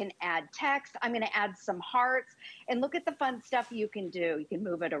stickers, you can add text. I'm gonna add some hearts, and look at the fun stuff you can do. You can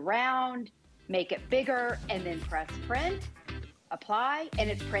move it around, make it bigger, and then press print, apply, and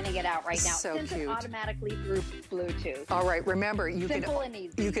it's printing it out right now. So Sends cute. it automatically through Bluetooth. All right, remember, you can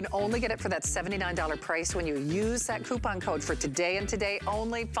only get it for that $79 price when you use that coupon code for today and today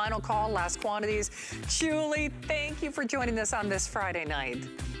only. Final call, last quantities. Julie, thank you for joining us on this Friday night.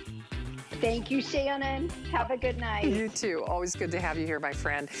 Thank you, Shannon. Have a good night. You too. Always good to have you here, my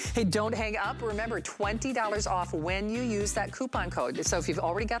friend. Hey, don't hang up. Remember, $20 off when you use that coupon code. So if you've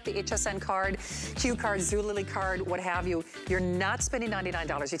already got the HSN card, Q card, Zulily card, what have you, you're not spending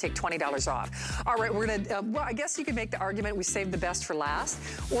 $99. You take $20 off. All right, we're gonna, well, I guess you could make the argument we saved the best for last.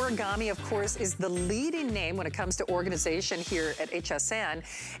 Origami, of course, is the leading name when it comes to organization here at HSN.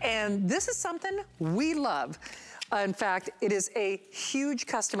 And this is something we love. In fact, it is a huge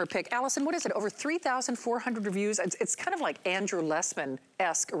customer pick. Allison, what is it? Over 3,400 reviews. It's kind of like Andrew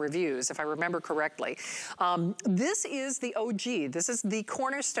Lessman-esque reviews, if I remember correctly. This is the OG. This is the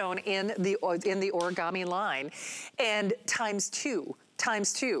cornerstone in the origami line, and times two.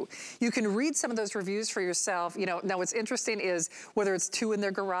 You can read some of those reviews for yourself. You know, now what's interesting is whether it's 2 in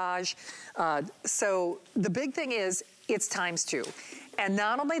their garage. So the big thing is it's times 2. And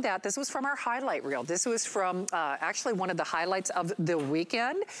not only that, this was from our highlight reel. This was from actually one of the highlights of the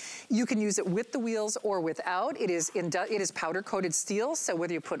weekend. You can use it with the wheels or without. It is powder coated steel. So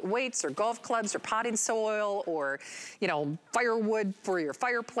whether you put weights or golf clubs or potting soil or, you know, firewood for your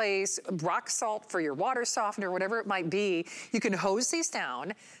fireplace, rock salt for your water softener, whatever it might be, you can hose these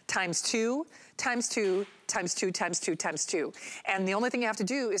down times 2, times 2, times 2, times 2, times 2. And the only thing you have to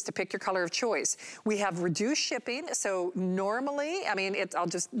do is to pick your color of choice. We have reduced shipping. So normally, I mean, I'll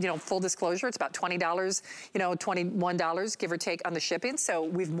just, you know, full disclosure, it's about $20, you know, $21, give or take on the shipping. So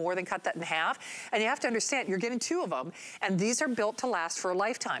we've more than cut that in half. And you have to understand, you're getting 2 of them, and these are built to last for a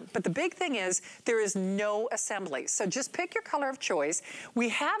lifetime. But the big thing is, there is no assembly. So just pick your color of choice. We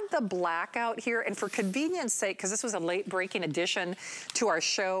have the black out here, and for convenience sake, because this was a late breaking addition to our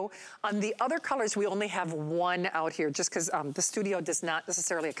show, on the other colors, we only have 1 out here, just because the studio does not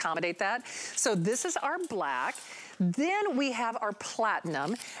necessarily accommodate that. So this is our black. Then we have our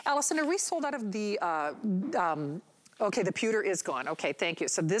platinum. Allison, are we sold out of the, okay, the pewter is gone. Okay, thank you.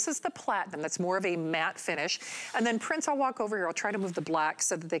 So this is the platinum. That's more of a matte finish. And then Prince, I'll walk over here. I'll try to move the black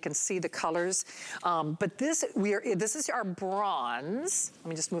so that they can see the colors. But this is our bronze. Let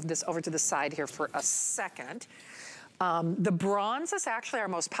me just move this over to the side here for a second. The bronze is actually our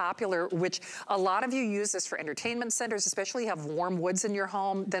most popular, which a lot of you use this for entertainment centers, especially if you have warm woods in your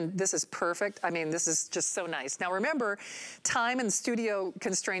home, then this is perfect. I mean, this is just so nice. Now remember, time and studio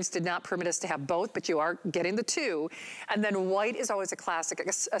constraints did not permit us to have both, but you are getting the 2. And then white is always a classic,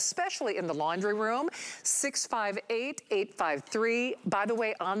 especially in the laundry room. 658-853. By the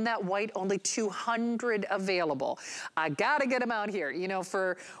way, on that white, only 200 available. I gotta get him out here. You know,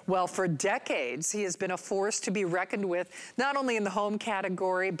 for decades, he has been a force to be reckoned with with, not only in the home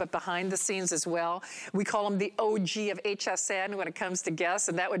category, but behind the scenes as well. We call him the OG of HSN when it comes to guests,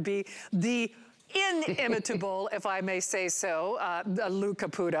 and that would be the inimitable, if I may say so, Lou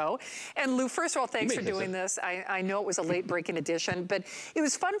Caputo. And Lou, first of all, thanks for doing this. I know it was a late breaking edition, but it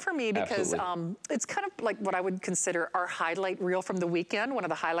was fun for me because it's kind of like what I would consider our highlight reel from the weekend, one of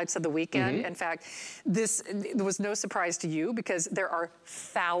the highlights of the weekend. In fact, there was no surprise to you because there are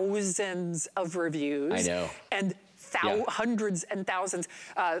thousands of reviews. I know. And hundreds and thousands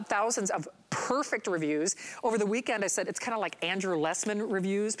of perfect reviews. Over the weekend, I said, it's kind of like Andrew Lessman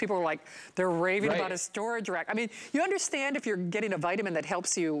reviews. People are like, they're raving about his storage rack. I mean, you understand if you're getting a vitamin that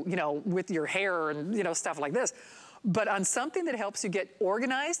helps you, you know, with your hair and, you know, stuff like this. But on something that helps you get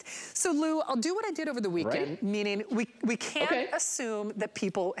organized. So Lou, I'll do what I did over the weekend, meaning we can't assume that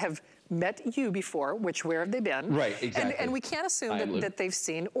people have met you before, which where have they been? Right, exactly. And we can't assume that they've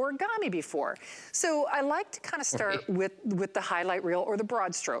seen origami before. So I like to kind of start with the highlight reel or the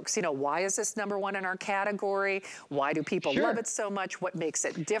broad strokes. You know, why is this #1 in our category? Why do people love it so much? What makes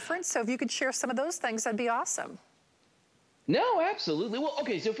it different? So if you could share some of those things, that'd be awesome. No, absolutely. Well,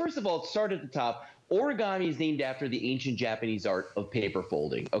 okay, so first of all, start at the top. Origami is named after the ancient Japanese art of paper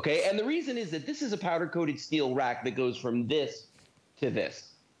folding, okay? And the reason is that this is a powder-coated steel rack that goes from this to this.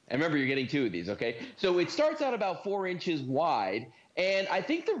 And remember, you're getting 2 of these, okay? So it starts out about 4 inches wide. And I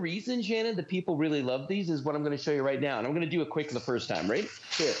think the reason, Shannon, that people really love these is what I'm going to show you right now. And I'm going to do it quick the first time, right?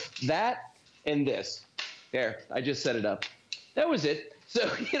 Here, that and this. There, I just set it up. That was it. So,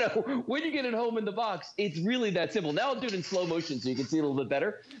 you know, when you get it home in the box, it's really that simple. Now I'll do it in slow motion so you can see it a little bit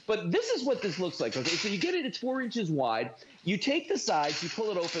better. But this is what this looks like, okay? So you get it, it's 4 inches wide. You take the sides, you pull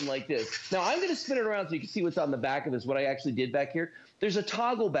it open like this. Now I'm going to spin it around so you can see what's on the back of this, what I actually did back here. There's a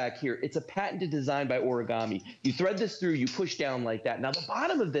toggle back here. It's a patented design by Origami. You thread this through, you push down like that. Now the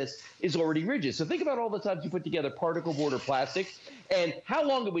bottom of this is already rigid. So think about all the times you put together particle board or plastic and how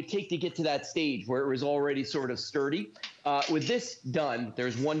long it would take to get to that stage where it was already sort of sturdy. With this done,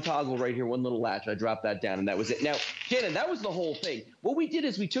 there's one toggle right here, one little latch. I dropped that down and that was it. Now, Shannon, that was the whole thing. What we did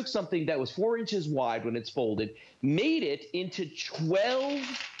is we took something that was 4 inches wide when it's folded, made it into 12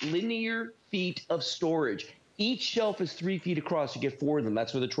 linear feet of storage. Each shelf is 3 feet across. You get 4 of them.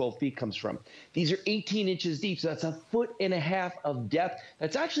 That's where the 12 feet comes from. These are 18 inches deep, so that's 1.5 feet of depth.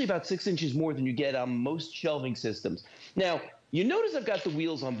 That's actually about 6 inches more than you get on most shelving systems. Now, you notice I've got the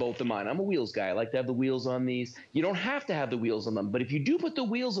wheels on both of mine. I'm a wheels guy. I like to have the wheels on these. You don't have to have the wheels on them, but if you do put the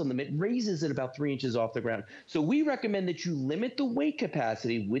wheels on them, it raises it about 3 inches off the ground. So we recommend that you limit the weight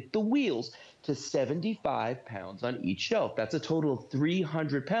capacity with the wheels to 75 pounds on each shelf. That's a total of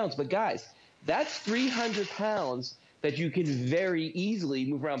 300 pounds. But guys, that's 300 pounds that you can very easily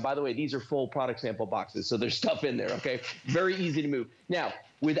move around. By the way, these are full product sample boxes, so there's stuff in there, okay? Very easy to move. Now,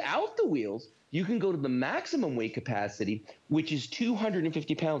 without the wheels, you can go to the maximum weight capacity, which is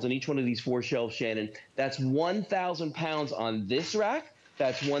 250 pounds on each one of these 4 shelves, Shannon. That's 1,000 pounds on this rack.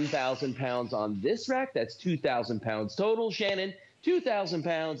 That's 1,000 pounds on this rack. That's 2,000 pounds total, Shannon. 2,000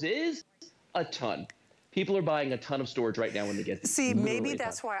 pounds is a ton. People are buying a ton of storage right now when they get this. See, maybe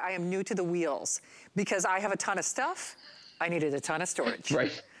that's why I am new to the wheels, because I have a ton of stuff. I needed a ton of storage.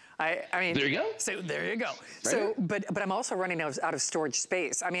 Right. I mean, there you go. So there you go. Right. So, but I'm also running out of storage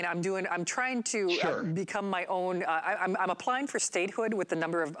space. I mean, I'm trying to become my own. I'm applying for statehood with the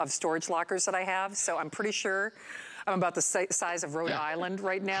number of storage lockers that I have. So I'm pretty sure I'm about the size of Rhode Island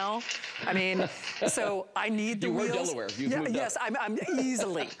right now. I mean, so I need the wheels. Delaware. Yes, I'm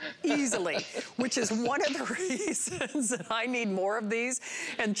easily, which is one of the reasons that I need more of these,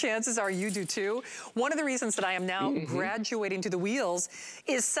 and chances are you do too. One of the reasons that I am now graduating to the wheels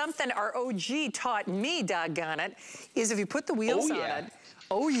is something our OG taught me, doggone it, is if you put the wheels on it,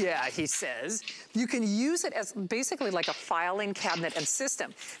 oh yeah, he says, you can use it as basically like a filing cabinet and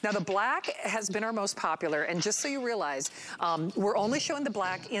system. Now the black has been our most popular, and just so you realize, we're only showing the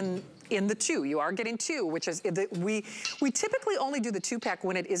black in the 2. You are getting 2, which is, we typically only do the 2-pack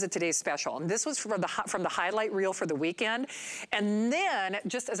when it is a today's special. And this was from the highlight reel for the weekend. And then,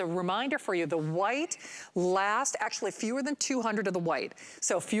 just as a reminder for you, the white lasts actually fewer than 200 of the white.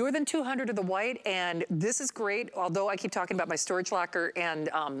 So fewer than 200 of the white, and this is great, although I keep talking about my storage locker and,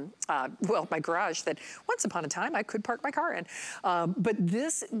 well, my garage that once upon a time I could park my car in. But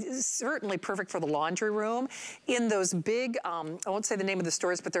this is certainly perfect for the laundry room. In those big, I won't say the name of the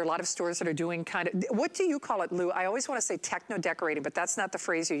stores, but there are a lot of stores that are doing kind of, what do you call it, Lou? I always want to say techno decorating, but that's not the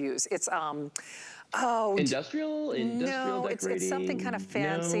phrase you use. It's, industrial no, decorating? it's something kind of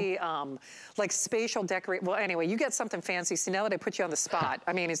fancy, like spatial decorating. Well, anyway, you get something fancy. See, now that I put you on the spot,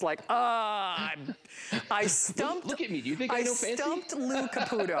 I mean, he's like, I stumped. Look at me. Do you think I know fancy? I stumped Lou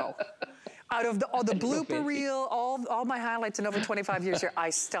Caputo. Out of all the blooper reel, all my highlights in over 25 years here, I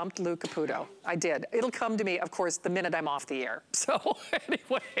stumped Lou Caputo. I did. It'll come to me, of course, the minute I'm off the air. So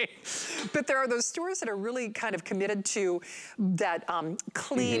anyway, but there are those stores that are really kind of committed to that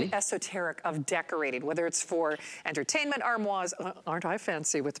clean esoteric of decorating, whether it's for entertainment armoires. Aren't I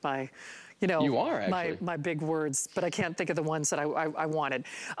fancy with my, you know, you are, actually. my big words, but I can't think of the ones that I wanted.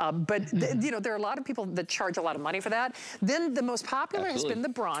 You know, there are a lot of people that charge a lot of money for that. Then the most popular has been the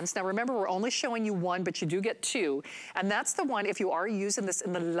bronze. Now remember, we're only showing you one, but you do get two. And that's the one, if you are using this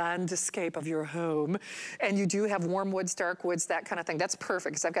in the landscape of your home, and you do have warm woods, dark woods, that kind of thing, that's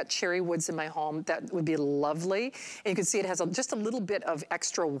perfect, because I've got cherry woods in my home. That would be lovely. And you can see it has just a little bit of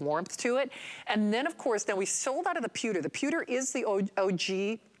extra warmth to it. And then, of course, then we sold out of the pewter. The pewter is the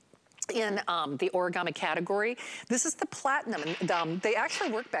OG in the origami category. This is the platinum, and they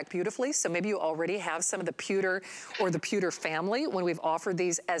actually work back beautifully, so maybe you already have some of the pewter or the pewter family when we've offered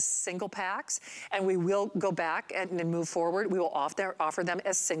these as single packs, and we will go back and move forward. We will offer them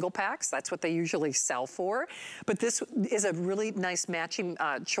as single packs. That's what they usually sell for, but this is a really nice matching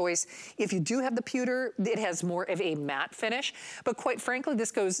choice. If you do have the pewter, it has more of a matte finish, but quite frankly,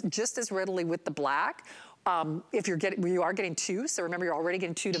 this goes just as readily with the black. If you are getting two, so remember you're already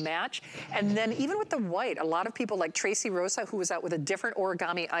getting two to match. And then even with the white, a lot of people like Tracy Rosa, who was out with a different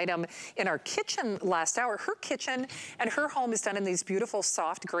origami item in our kitchen last hour, her kitchen and her home is done in these beautiful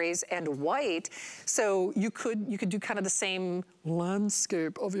soft grays and white. So you could do kind of the same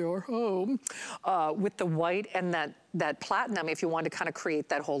landscape of your home with the white and that platinum if you want to kind of create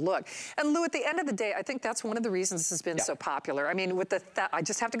that whole look. And Lou, at the end of the day, I think that's one of the reasons this has been so popular. I mean, with I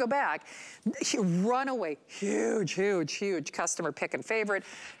just have to go back, runaway, huge, huge, huge customer pick and favorite,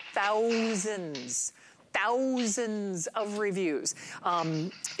 thousands of reviews.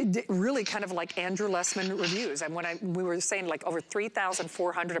 Really kind of like Andrew Lessman reviews. And when we were saying like over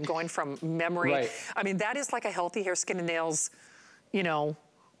 3,400, I'm going from memory. Right. I mean, that is like a healthy hair, skin and nails, you know,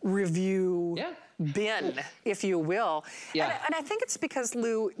 review bin, if you will. And I think it's because,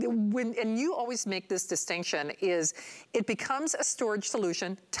 Lou, and you always make this distinction, is it becomes a storage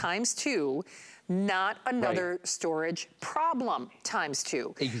solution times two, not another storage problem times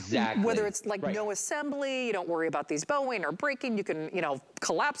two. Exactly. Whether it's like no assembly, you don't worry about these bowing or breaking, you can, you know,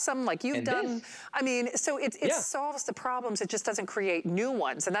 collapse them like you've done. I mean, so it solves the problems, it just doesn't create new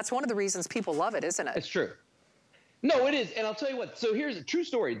ones. And that's one of the reasons people love it, isn't it? It's true. No, it is. And I'll tell you what. So here's a true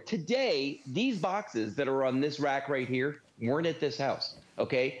story. Today, these boxes that are on this rack right here weren't at this house,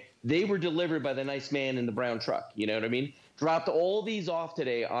 okay? They were delivered by the nice man in the brown truck. You know what I mean? Dropped all these off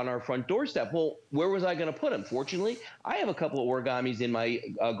today on our front doorstep. Well, where was I going to put them? Fortunately, I have a couple of origamis in my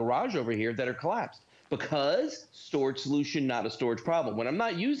garage over here that are collapsed because storage solution, not a storage problem. When I'm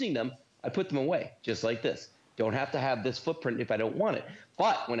not using them, I put them away just like this. Don't have to have this footprint if I don't want it.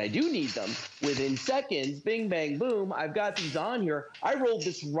 But when I do need them, within seconds, bing, bang, boom, I've got these on here. I rolled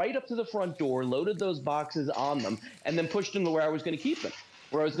this right up to the front door, loaded those boxes on them, and then pushed them to where I was going to keep them,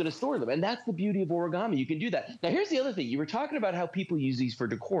 where I was going to store them. And that's the beauty of origami. You can do that. Now, here's the other thing. You were talking about how people use these for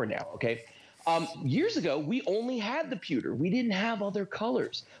decor now, okay? Years ago, we only had the pewter. We didn't have other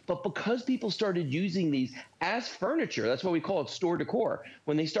colors. But because people started using these as furniture, that's why we call it store decor.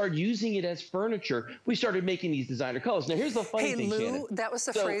 When they started using it as furniture, we started making these designer colors. Now, here's the funny thing, Lou, Shannon. that was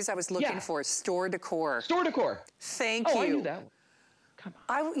the phrase I was looking for, store decor. Store decor. Thank you. Oh, I knew that one. Come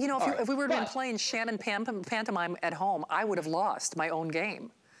on. You know, if we would have been playing Shannon pantomime at home, I would have lost my own game.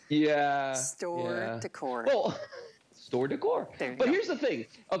 Yeah. Store decor. Well, store decor. But go. Here's the thing.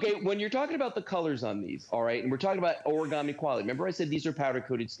 Okay, when you're talking about the colors on these, all right, and we're talking about origami quality. Remember I said these are powder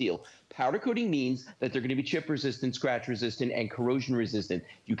coated steel. Powder coating means that they're going to be chip resistant, scratch resistant, and corrosion resistant.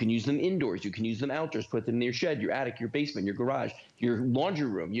 You can use them indoors. You can use them outdoors. Put them in your shed, your attic, your basement, your garage, your laundry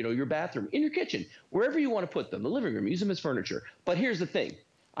room, you know, your bathroom, in your kitchen, wherever you want to put them, the living room. Use them as furniture. But here's the thing.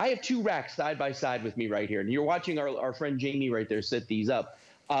 I have two racks side by side with me right here. And you're watching our friend Jamie right there set these up,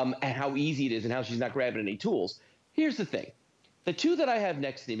 and how easy it is and how she's not grabbing any tools. Here's the thing. The two that I have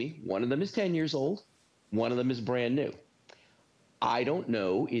next to me, one of them is 10 years old. One of them is brand new. I don't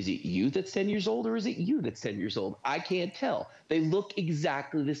know, is it you that's 10 years old or is it you that's 10 years old? I can't tell. They look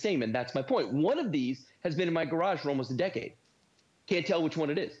exactly the same, and that's my point. One of these has been in my garage for almost a decade. Can't tell which one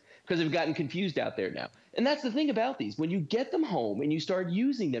it is because they've gotten confused out there now. And that's the thing about these. When you get them home and you start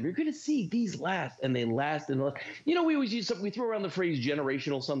using them, you're going to see these last and they last and last. You know, we always use something, we throw around the phrase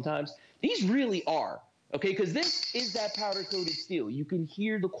generational sometimes. These really are. Okay, because this is that powder-coated steel. You can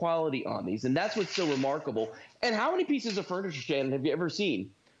hear the quality on these, and that's what's so remarkable. And how many pieces of furniture, Shannon, have you ever seen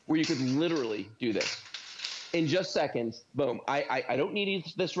where you could literally do this? In just seconds, boom. I don't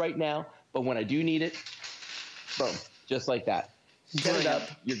need this right now, but when I do need it, boom, just like that. Set it up,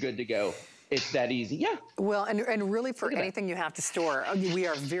 you're good to go. It's that easy. Yeah. Well, and really for anything you have to store, we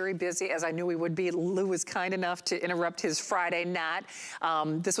are very busy, as I knew we would be. Lou was kind enough to interrupt his Friday night.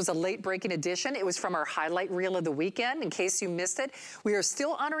 This was a late breaking edition. It was from our highlight reel of the weekend, in case you missed it. We are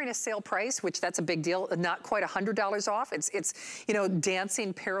still honoring a sale price, which that's a big deal, not quite $100 off. It's you know,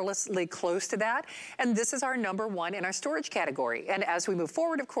 dancing perilously close to that. And this is our #1 in our storage category. And as we move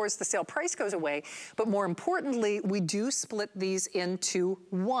forward, of course, the sale price goes away. But more importantly, we do split these into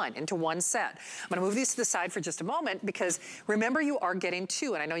one set. I'm gonna move these to the side for just a moment because remember you are getting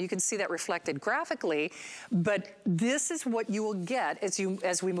 2, and I know you can see that reflected graphically, but this is what you will get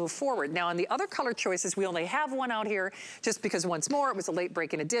as we move forward. Now on the other color choices, we only have 1 out here just because once more, it was a late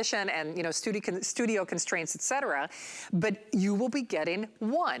breaking edition and you know, studio constraints, etc. But you will be getting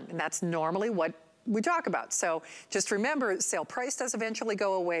 1, and that's normally what we talk about. So just remember, sale price does eventually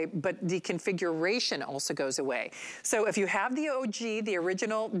go away, but the configuration also goes away. So if you have the OG, the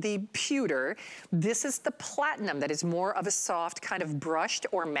original, the pewter, this is the platinum that is more of a soft kind of brushed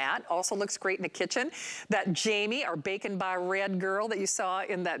or matte. Also looks great in the kitchen. That Jamie, our bacon by red girl that you saw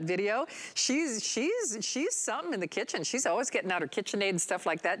in that video, she's something in the kitchen. She's always getting out her KitchenAid and stuff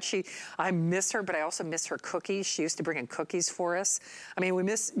like that. I miss her, but I also miss her cookies. She used to bring in cookies for us. I mean, we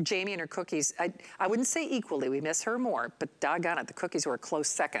miss Jamie and her cookies. I wouldn't say equally, we miss her more, but doggone it, the cookies were a close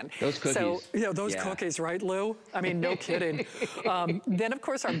second. Those cookies. So, yeah, those cookies, right, Lou? I mean, no kidding. Then, of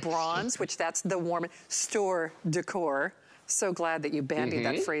course, our bronze, which that's the warm store decor. So glad that you bandied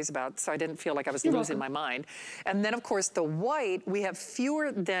that phrase about, so I didn't feel like I was losing my mind. And then, of course, the white, we have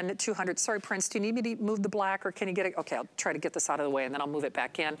fewer than 200. Sorry, Prince, do you need me to move the black, or can you get it? Okay, I'll try to get this out of the way, and then I'll move it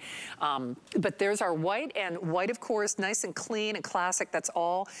back in. But there's our white, and white, of course, nice and clean and classic. That's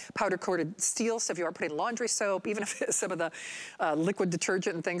all powder-coated steel, so if you are putting laundry soap, even if some of the liquid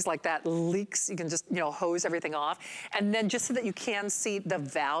detergent and things like that leaks, you can just, you know, hose everything off. And then just so that you can see the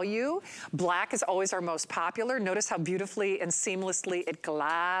value, black is always our most popular. Notice how beautifully and seamlessly it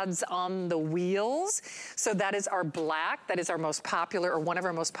glides on the wheels. So that is our black. That is our most popular, or one of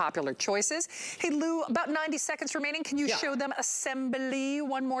our most popular choices. Hey, Lou, about 90 seconds remaining. Can you show them assembly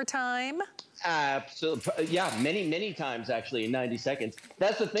one more time? Absolutely. Yeah, many times actually in 90 seconds.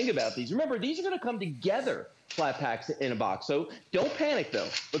 That's the thing about these. Remember, these are going to come together, flat packs in a box. So don't panic though,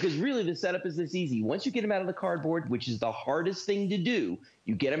 because really the setup is this easy. Once you get them out of the cardboard, which is the hardest thing to do,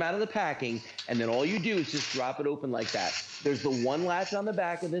 you get them out of the packing, and then all you do is just drop it open like that. There's the 1 latch on the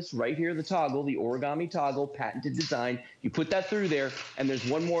back of this right here, the toggle, the origami toggle, patented design. You put that through there, and there's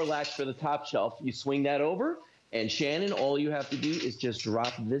 1 more latch for the top shelf. You swing that over, and Shannon, all you have to do is just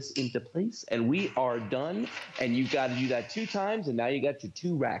drop this into place, and we are done. And you've got to do that 2 times, and now you got your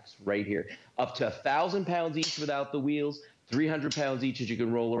 2 racks right here. Up to 1,000 pounds each without the wheels, 300 pounds each as you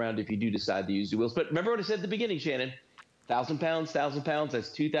can roll around if you do decide to use the wheels. But remember what I said at the beginning, Shannon, 1,000 pounds, that's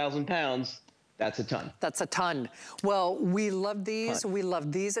 2,000 pounds. That's a ton. That's a ton. Well, we love these. We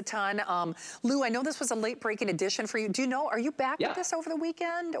love these a ton. Lou, I know this was a late breaking edition for you. Do you know, are you back with this over the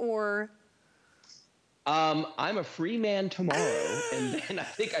weekend, or? I'm a free man tomorrow, and then I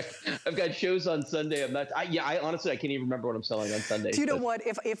think I've got shows on Sunday. I honestly, I can't even remember what I'm selling on Sunday. Do you know what?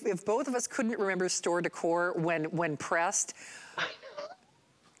 If both of us couldn't remember store decor when pressed,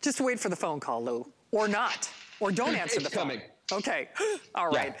 just wait for the phone call, Lou, or not, or don't answer the phone. It's coming. Okay, all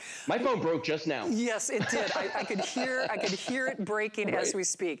right. Yeah. My phone broke just now. Yes, it did. I could hear it breaking as we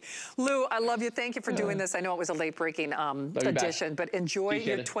speak. Lou, I love you. Thank you for doing this. I know it was a late breaking edition, but enjoy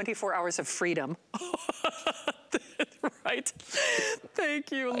your 24 hours of freedom. Right?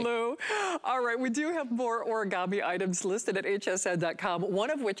 Thank you, Lou. All right, we do have more origami items listed at hsn.com, one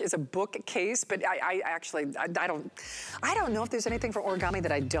of which is a bookcase, but I don't know if there's anything for origami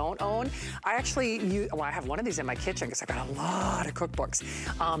that I don't own. I have one of these in my kitchen because I've got a lot of cookbooks.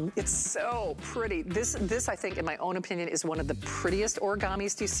 It's so pretty. This, I think, in my own opinion, is one of the prettiest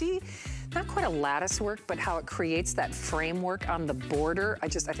origamis. Do you see, not quite a lattice work, but how it creates that framework on the border? I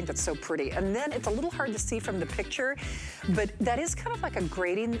think that's so pretty. And then it's a little hard to see from the picture, but that is kind of like a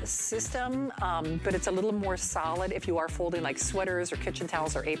grading system, but it's a little more solid if you are folding like sweaters or kitchen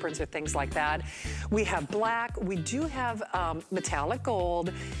towels or aprons or things like that. We have black. We do have metallic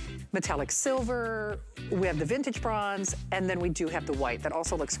gold, metallic silver. We have the vintage bronze, and then we do have the white. That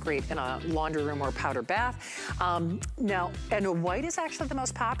also looks great in a laundry room or a powder bath. Now, and white is actually the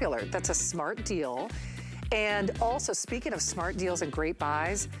most popular. That's a smart deal. And also, speaking of smart deals and great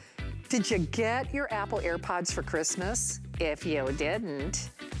buys, did you get your Apple AirPods for Christmas? If you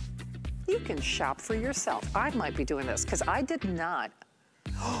didn't, you can shop for yourself. I might be doing this because I did not.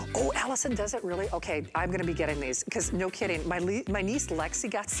 Oh, Allison does it really? Okay, I'm gonna be getting these because no kidding, my niece Lexi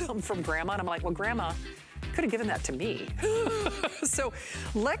got some from Grandma, and I'm like, well, Grandma, Could have given that to me. So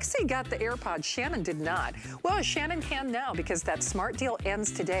Lexi got the AirPods, Shannon did not. Well, Shannon can now because that smart deal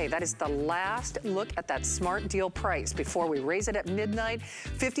ends today. That is the last look at that smart deal price before we raise it at midnight.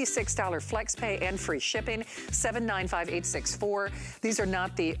 $56 flex pay and free shipping, $795,864. These are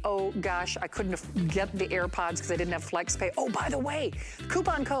not the, oh gosh, I couldn't get the AirPods because I didn't have flex pay. Oh, by the way,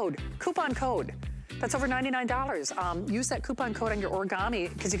 coupon code. That's over $99. Use that coupon code on your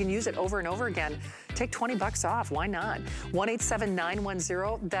origami because you can use it over and over again. Take 20 bucks off, why not?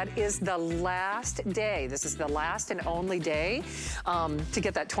 187910, that is the last day. This is the last and only day to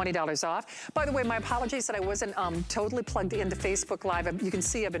get that $20 off. By the way, my apologies that I wasn't totally plugged into Facebook Live. You can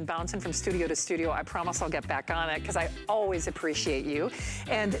see I've been bouncing from studio to studio. I promise I'll get back on it because I always appreciate you.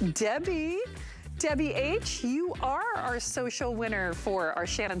 And Debbie H., you are our social winner for our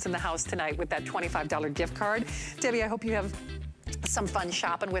Shannon's in the House tonight with that $25 gift card. Debbie, I hope you have some fun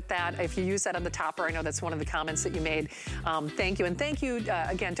shopping with that. If you use that on the topper, I know that's one of the comments that you made. Thank you. And thank you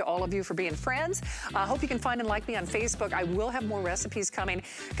again to all of you for being friends. I hope you can find and like me on Facebook. I will have more recipes coming.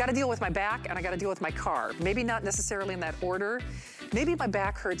 Got to deal with my back and I got to deal with my car. Maybe not necessarily in that order. Maybe my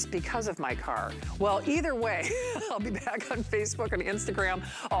back hurts because of my car. Well, either way, I'll be back on Facebook and Instagram.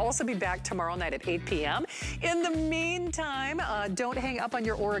 I'll also be back tomorrow night at 8 p.m. In the meantime, don't hang up on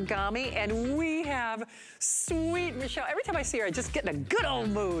your origami. And we have sweet Michelle. Every time I see her, I just get in a good old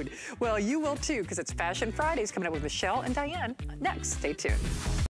mood. Well, you will too, because it's Fashion Fridays coming up with Michelle and Diane next. Stay tuned.